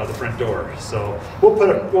gorgeous by the front door. So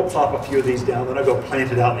we'll plop a few of these down, then I'll go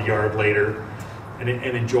plant it out in the yard later and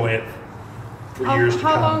enjoy it for years to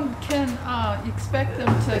come. How long can you expect them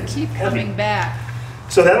to keep coming back?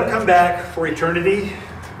 So that'll come back for eternity.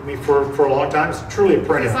 I mean, for a long time. It's truly a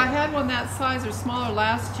perennial. Because I had one that size or smaller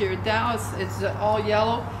last year. Now it's all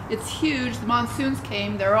yellow. It's huge. The monsoons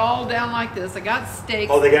came. They're all down like this. I got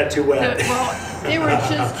stakes. Oh, they got too wet. Well, they were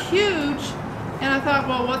just huge. And I thought,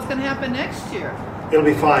 well, what's going to happen next year? It'll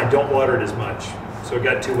be fine. Don't water it as much. So it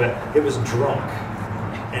got too wet. It was drunk.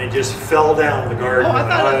 And it just fell down the garden. Oh, I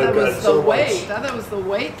thought that was the so weight. much. I thought it was the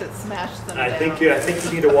weight that smashed them I down. think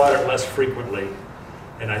you need to water it less frequently.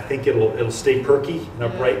 And I think it'll stay perky and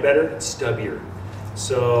upright better and stubbier.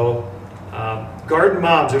 So garden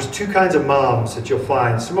moms, there's two kinds of moms that you'll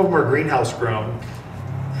find. Some of them are greenhouse grown.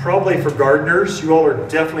 Probably for gardeners, you all are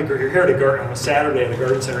definitely, you're here to garden on a Saturday in the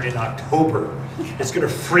garden center in October. It's gonna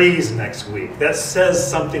freeze next week. That says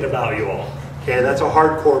something about you all. Okay, that's a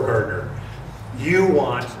hardcore gardener. You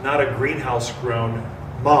want not a greenhouse grown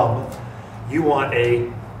mom, you want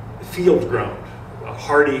a field grown, a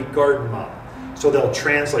hardy garden mom. So they'll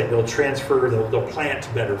translate, they'll transfer, they'll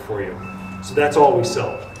plant better for you. So that's all we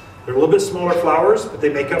sell. They're a little bit smaller flowers, but they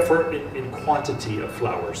make up for it in quantity of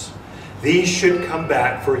flowers. These should come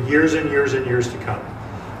back for years and years and years to come.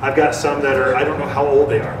 I've got some that are, I don't know how old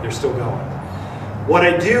they are, they're still going. What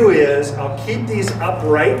I do is I'll keep these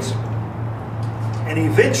upright, and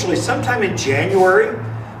eventually, sometime in January,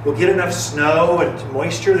 we'll get enough snow and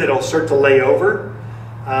moisture that it'll start to lay over.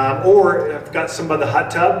 Or I've got some by the hot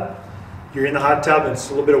tub. You're in the hot tub and it's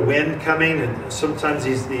a little bit of wind coming, and sometimes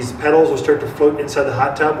these petals will start to float inside the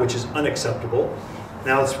hot tub, which is unacceptable.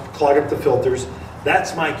 Now let's clog up the filters.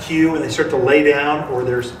 That's my cue when they start to lay down or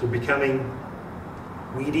they're becoming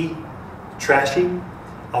weedy, trashy.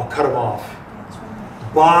 I'll cut them off.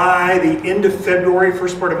 By the end of February,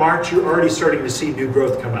 first part of March, you're already starting to see new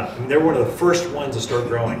growth come up. I mean, they're one of the first ones to start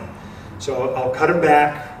growing. So I'll cut them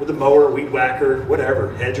back with a mower, weed whacker,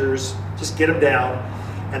 whatever, hedgers, just get them down.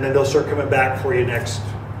 And then they'll start coming back for you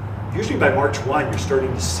usually by March 1, you're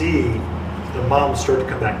starting to see the moms start to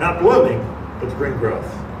come back. Not blooming, but the green growth.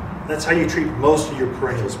 That's how you treat most of your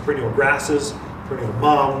perennials. Perennial grasses, perennial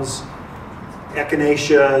mums,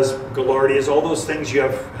 echinaceas, gaillardias, all those things you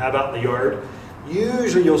have out in the yard.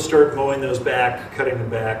 Usually you'll start mowing those back, cutting them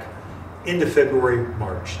back into February,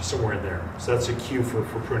 March, somewhere in there. So that's a cue for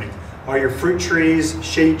pruning. All your fruit trees,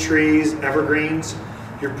 shade trees, evergreens,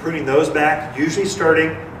 you're pruning those back, usually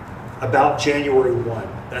starting about January 1.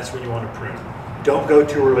 That's when you want to prune. Don't go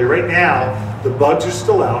too early. Right now, the bugs are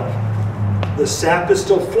still out. The sap is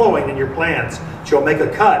still flowing in your plants. So you'll make a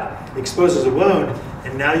cut, exposes a wound,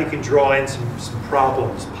 and now you can draw in some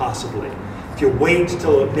problems, possibly. If you wait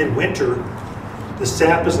until midwinter, the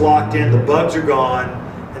sap is locked in, the bugs are gone,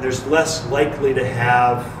 and there's less likely to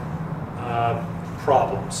have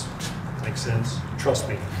problems. Make sense? Trust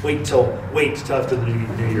me. Wait till after the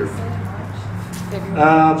new year.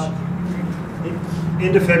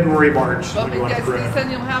 Into February, March. But When you want to prune.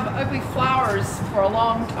 then you'll have ugly flowers for a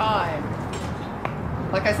long time.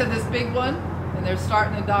 Like I said, this big one, and they're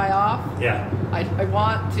starting to die off. Yeah. I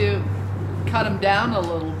want to cut them down a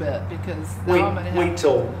little bit because now I'm going to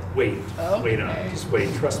have... Wait on it. Just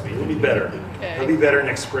wait. Trust me. It'll be better. Okay. It'll be better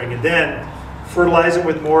next spring. And then fertilize it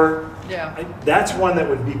with more. Yeah. That's one that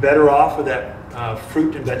would be better off with that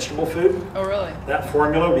fruit and vegetable food. Oh, really? That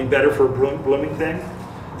formula would be better for a blooming thing.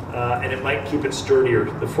 And it might keep it sturdier.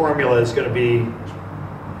 The formula is going to be,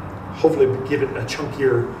 hopefully give it a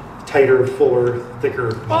chunkier, tighter, fuller, thicker.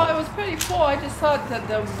 Well, it was pretty full. I just thought that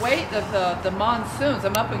the weight of the monsoons,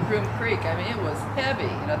 I'm up in Groom Creek, I mean, it was heavy,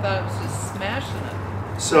 and I thought it was just smashing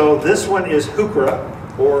it. So this one is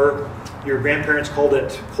heuchera, or your grandparents called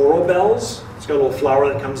it coral bells. It's got a little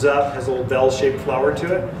flower that comes up, has a little bell-shaped flower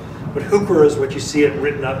to it. But heuchera is what you see it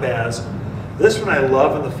written up as. This one I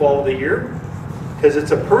love in the fall of the year, because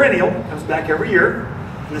it's a perennial, comes back every year,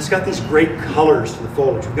 and it's got these great colors to the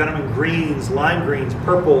foliage. We've got them in greens, lime greens,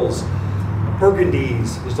 purples,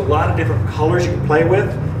 burgundies. There's a lot of different colors you can play with,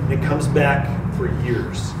 and it comes back for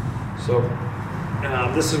years. So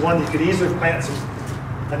this is one you could easily plant some.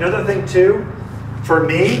 Another thing too, for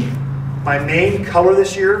me, my main color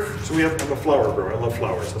this year, so I'm a flower grower, I love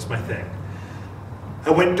flowers, that's my thing.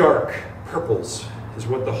 I went dark, purples is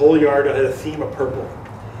what the whole yard, I had a theme of purple.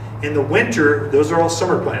 In the winter, those are all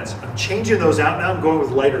summer plants. I'm changing those out now. I'm going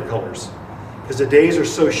with lighter colors because the days are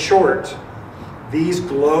so short. These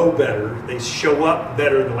glow better. They show up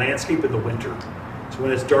better in the landscape in the winter. So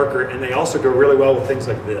when it's darker, and they also go really well with things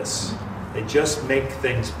like this. They just make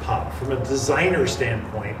things pop. From a designer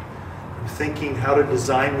standpoint, I'm thinking how to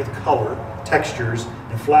design with color, textures,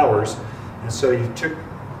 and flowers. And so you took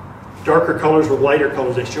darker colors with lighter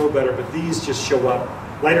colors, they show better, but these just show up,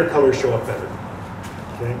 lighter colors show up better.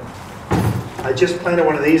 Okay. I just planted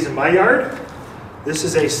one of these in my yard. This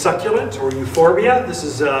is a succulent or euphorbia. This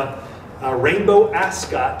is a rainbow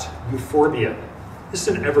ascot euphorbia. This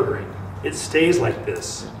is an evergreen. It stays like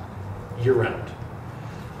this year round.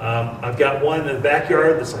 I've got one in the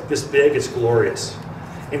backyard that's like this big. It's glorious.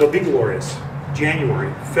 And it'll be glorious.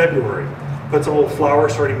 January, February. Puts a little flower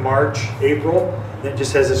starting March, April. And it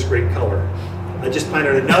just has this great color. I just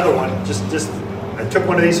planted another one. I took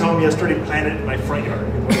one of these home yesterday and planted it in my front yard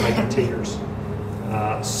in one of my containers.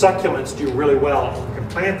 Succulents do really well. You can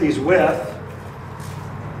plant these with.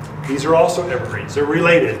 These are also evergreens. They're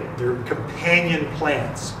related. They're companion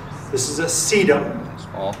plants. This is a sedum.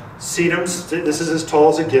 Small. Sedums, this is as tall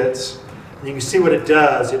as it gets. And you can see what it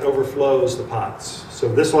does. It overflows the pots. So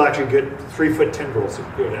this will actually get 3-foot tendrils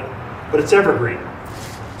that go down. But it's evergreen.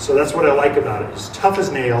 So that's what I like about it. It's tough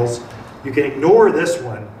as nails. You can ignore this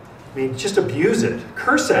one. I mean, just abuse it,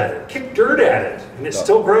 curse at it, kick dirt at it, and it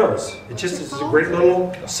still grows. It's a great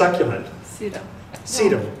little succulent. Sedum.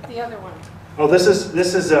 Sedum. No, the other one. Oh, this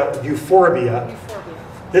is a euphorbia.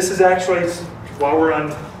 Euphorbia. This is actually, while we're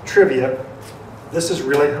on trivia, this is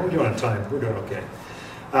related. How are we doing on time? We're doing okay.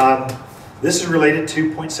 This is related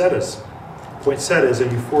to poinsettias. Poinsettia is a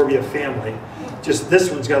euphorbia family. Just this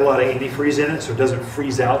one's got a lot of antifreeze in it, so it doesn't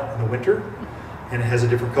freeze out in the winter, and it has a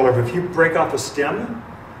different color. But if you break off a stem,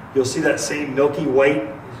 you'll see that same milky white.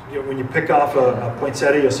 You know, when you pick off a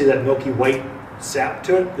poinsettia, you'll see that milky white sap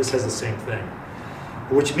to it. This has the same thing,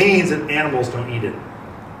 which means that animals don't eat it.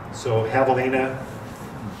 So javelina,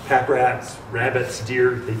 pack rats, rabbits,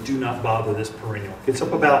 deer, they do not bother this perennial. It's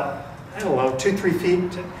up about, I don't know, 2-3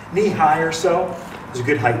 feet, knee high or so. Is a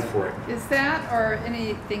good height for it. Is that or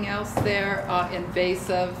anything else there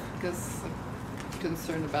invasive? Because I'm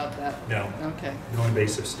concerned about that. No. Okay. No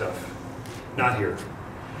invasive stuff. Not here.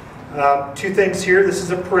 2 things here. This is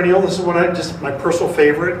a perennial. This is what my personal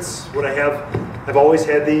favorites. What I have, I've always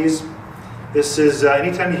had these. This is,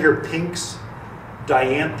 anytime you hear pinks,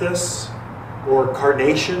 dianthus, or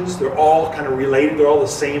carnations, they're all kind of related. They're all the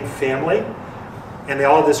same family. And they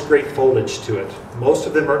all have this great foliage to it. Most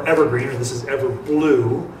of them are evergreen, and this is ever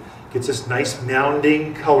blue. Gets this nice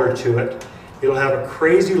mounding color to it. It'll have a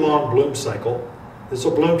crazy long bloom cycle. This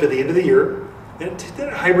will bloom to the end of the year. Then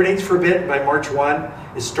it hibernates for a bit. By March 1,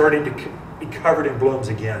 it's starting to be covered in blooms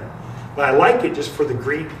again. But I like it just for the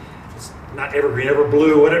green. It's not evergreen, ever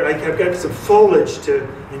blue. Whatever. I've got some foliage to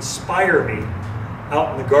inspire me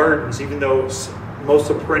out in the gardens, even though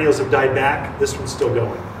most of the perennials have died back. This one's still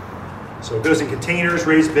going. So it goes in containers,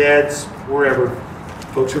 raised beds, wherever.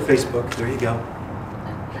 Folks are Facebook, there you go.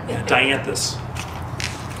 Yeah, dianthus.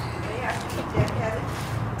 They have to be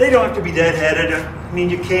deadheaded. They don't have to be deadheaded. I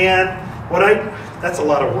mean, you can. That's a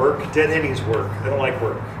lot of work. Deadheading's work. I don't like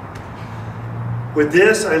work. With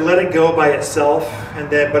this, I let it go by itself,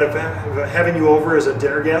 but if I'm having you over as a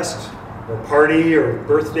dinner guest, or party, or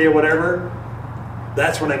birthday, or whatever,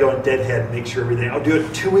 that's when I go and deadhead and make sure everything. I'll do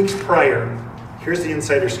it 2 weeks prior. Here's the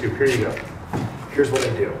insider scoop. Here you go. Here's what I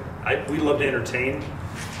do. We love to entertain.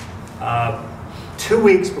 2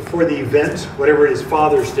 weeks before the event, whatever it is,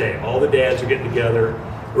 Father's Day, all the dads are getting together.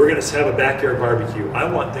 We're going to have a backyard barbecue.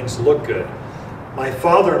 I want things to look good. My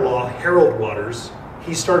father-in-law, Harold Waters,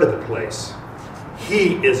 he started the place.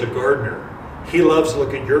 He is a gardener. He loves to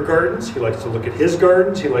look at your gardens. He likes to look at his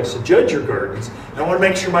gardens. He likes to judge your gardens. I want to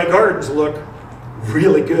make sure my gardens look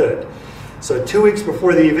really good. So 2 weeks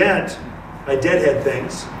before the event, I deadhead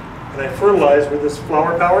things, and I fertilize with this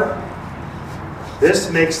flower power. This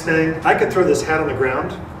makes I could throw this hat on the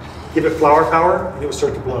ground, give it flower power, and it would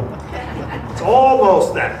start to bloom. It's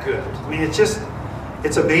almost that good. I mean,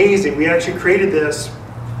 it's amazing. We actually created this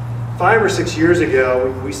 5 or 6 years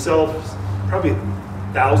ago. We sell probably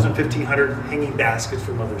 1,000, 1,500 hanging baskets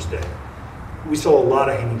for Mother's Day. We sell a lot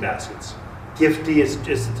of hanging baskets. Gifty,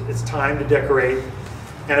 it's time to decorate.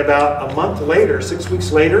 And about a month later, 6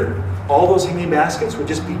 weeks later, all those hanging baskets would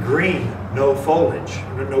just be green, no foliage,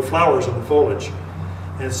 no flowers on the foliage.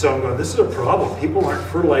 And so I'm going, this is a problem. People aren't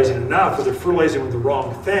fertilizing enough, or they're fertilizing with the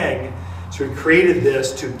wrong thing. So we created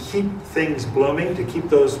this to keep things blooming, to keep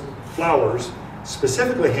those flowers,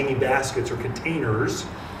 specifically hanging baskets or containers,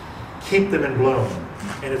 keep them in bloom.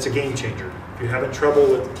 And it's a game changer. you're having trouble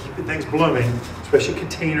with keeping things blooming, especially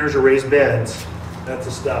containers or raised beds, that's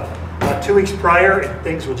the stuff. About 2 weeks prior, and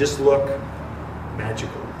things will just look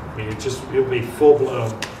magical. I mean, it'll be full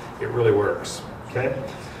bloom. It really works, okay?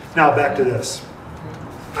 Now back to this.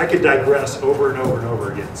 I could digress over and over and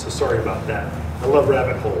over again, so sorry about that. I love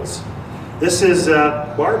rabbit holes. This is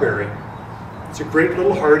barberry. It's a great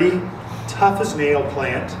little hardy, tough as nail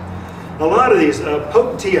plant. A lot of these,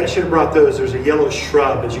 Potentia, I should have brought those. There's a yellow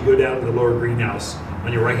shrub as you go down to the lower greenhouse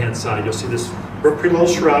on your right-hand side. You'll see this real pretty little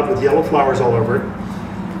shrub with yellow flowers all over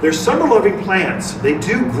it. They're summer-loving plants. They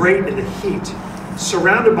do great in the heat,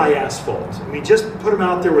 surrounded by asphalt. I mean, just put them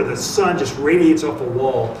out there where the sun just radiates off the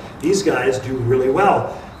wall. These guys do really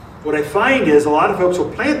well. What I find is a lot of folks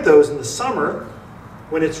will plant those in the summer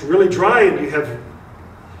when it's really dry and you have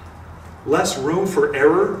less room for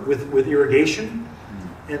error with irrigation.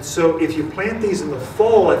 And so if you plant these in the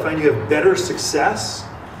fall, I find you have better success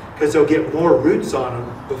because they'll get more roots on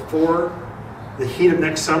them before the heat of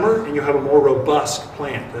next summer, and you'll have a more robust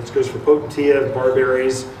plant. That goes for Potentia,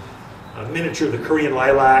 barberries, miniature, the Korean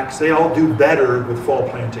lilacs. They all do better with fall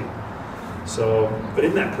planting. So, but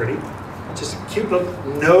isn't that pretty? Just a cute little,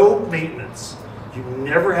 no maintenance. You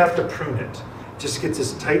never have to prune it. Just gets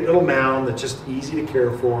this tight little mound that's just easy to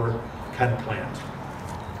care for kind of plant.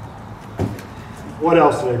 What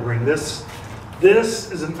else did I bring? This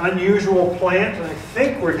is an unusual plant, and I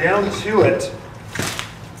think we're down to it.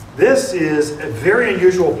 This is a very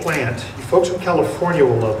unusual plant. You folks from California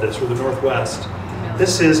will love this, or the Northwest.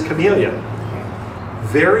 This is camellia.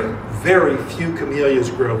 Very, very few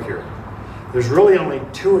camellias grow here. There's really only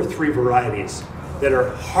 2 or 3 varieties that are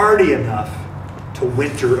hardy enough to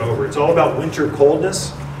winter over. It's all about winter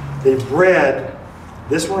coldness. They've bred,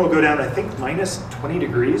 this one will go down, I think, minus 20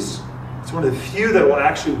 degrees. It's one of the few that will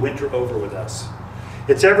actually winter over with us.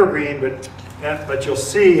 It's evergreen, but you'll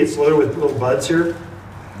see it's loaded with little buds here.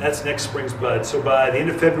 That's next spring's bud. So by the end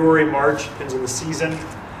of February, March, depends on the season,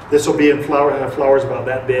 this will be in flower, have flowers about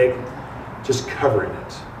that big, just covering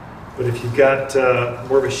it. But if you've got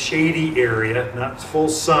more of a shady area, not full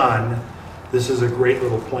sun, this is a great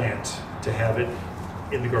little plant to have it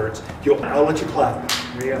in the gardens. I'll let you clap.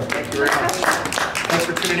 There you go. Thank you very much. Thanks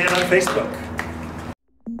for tuning in on Facebook.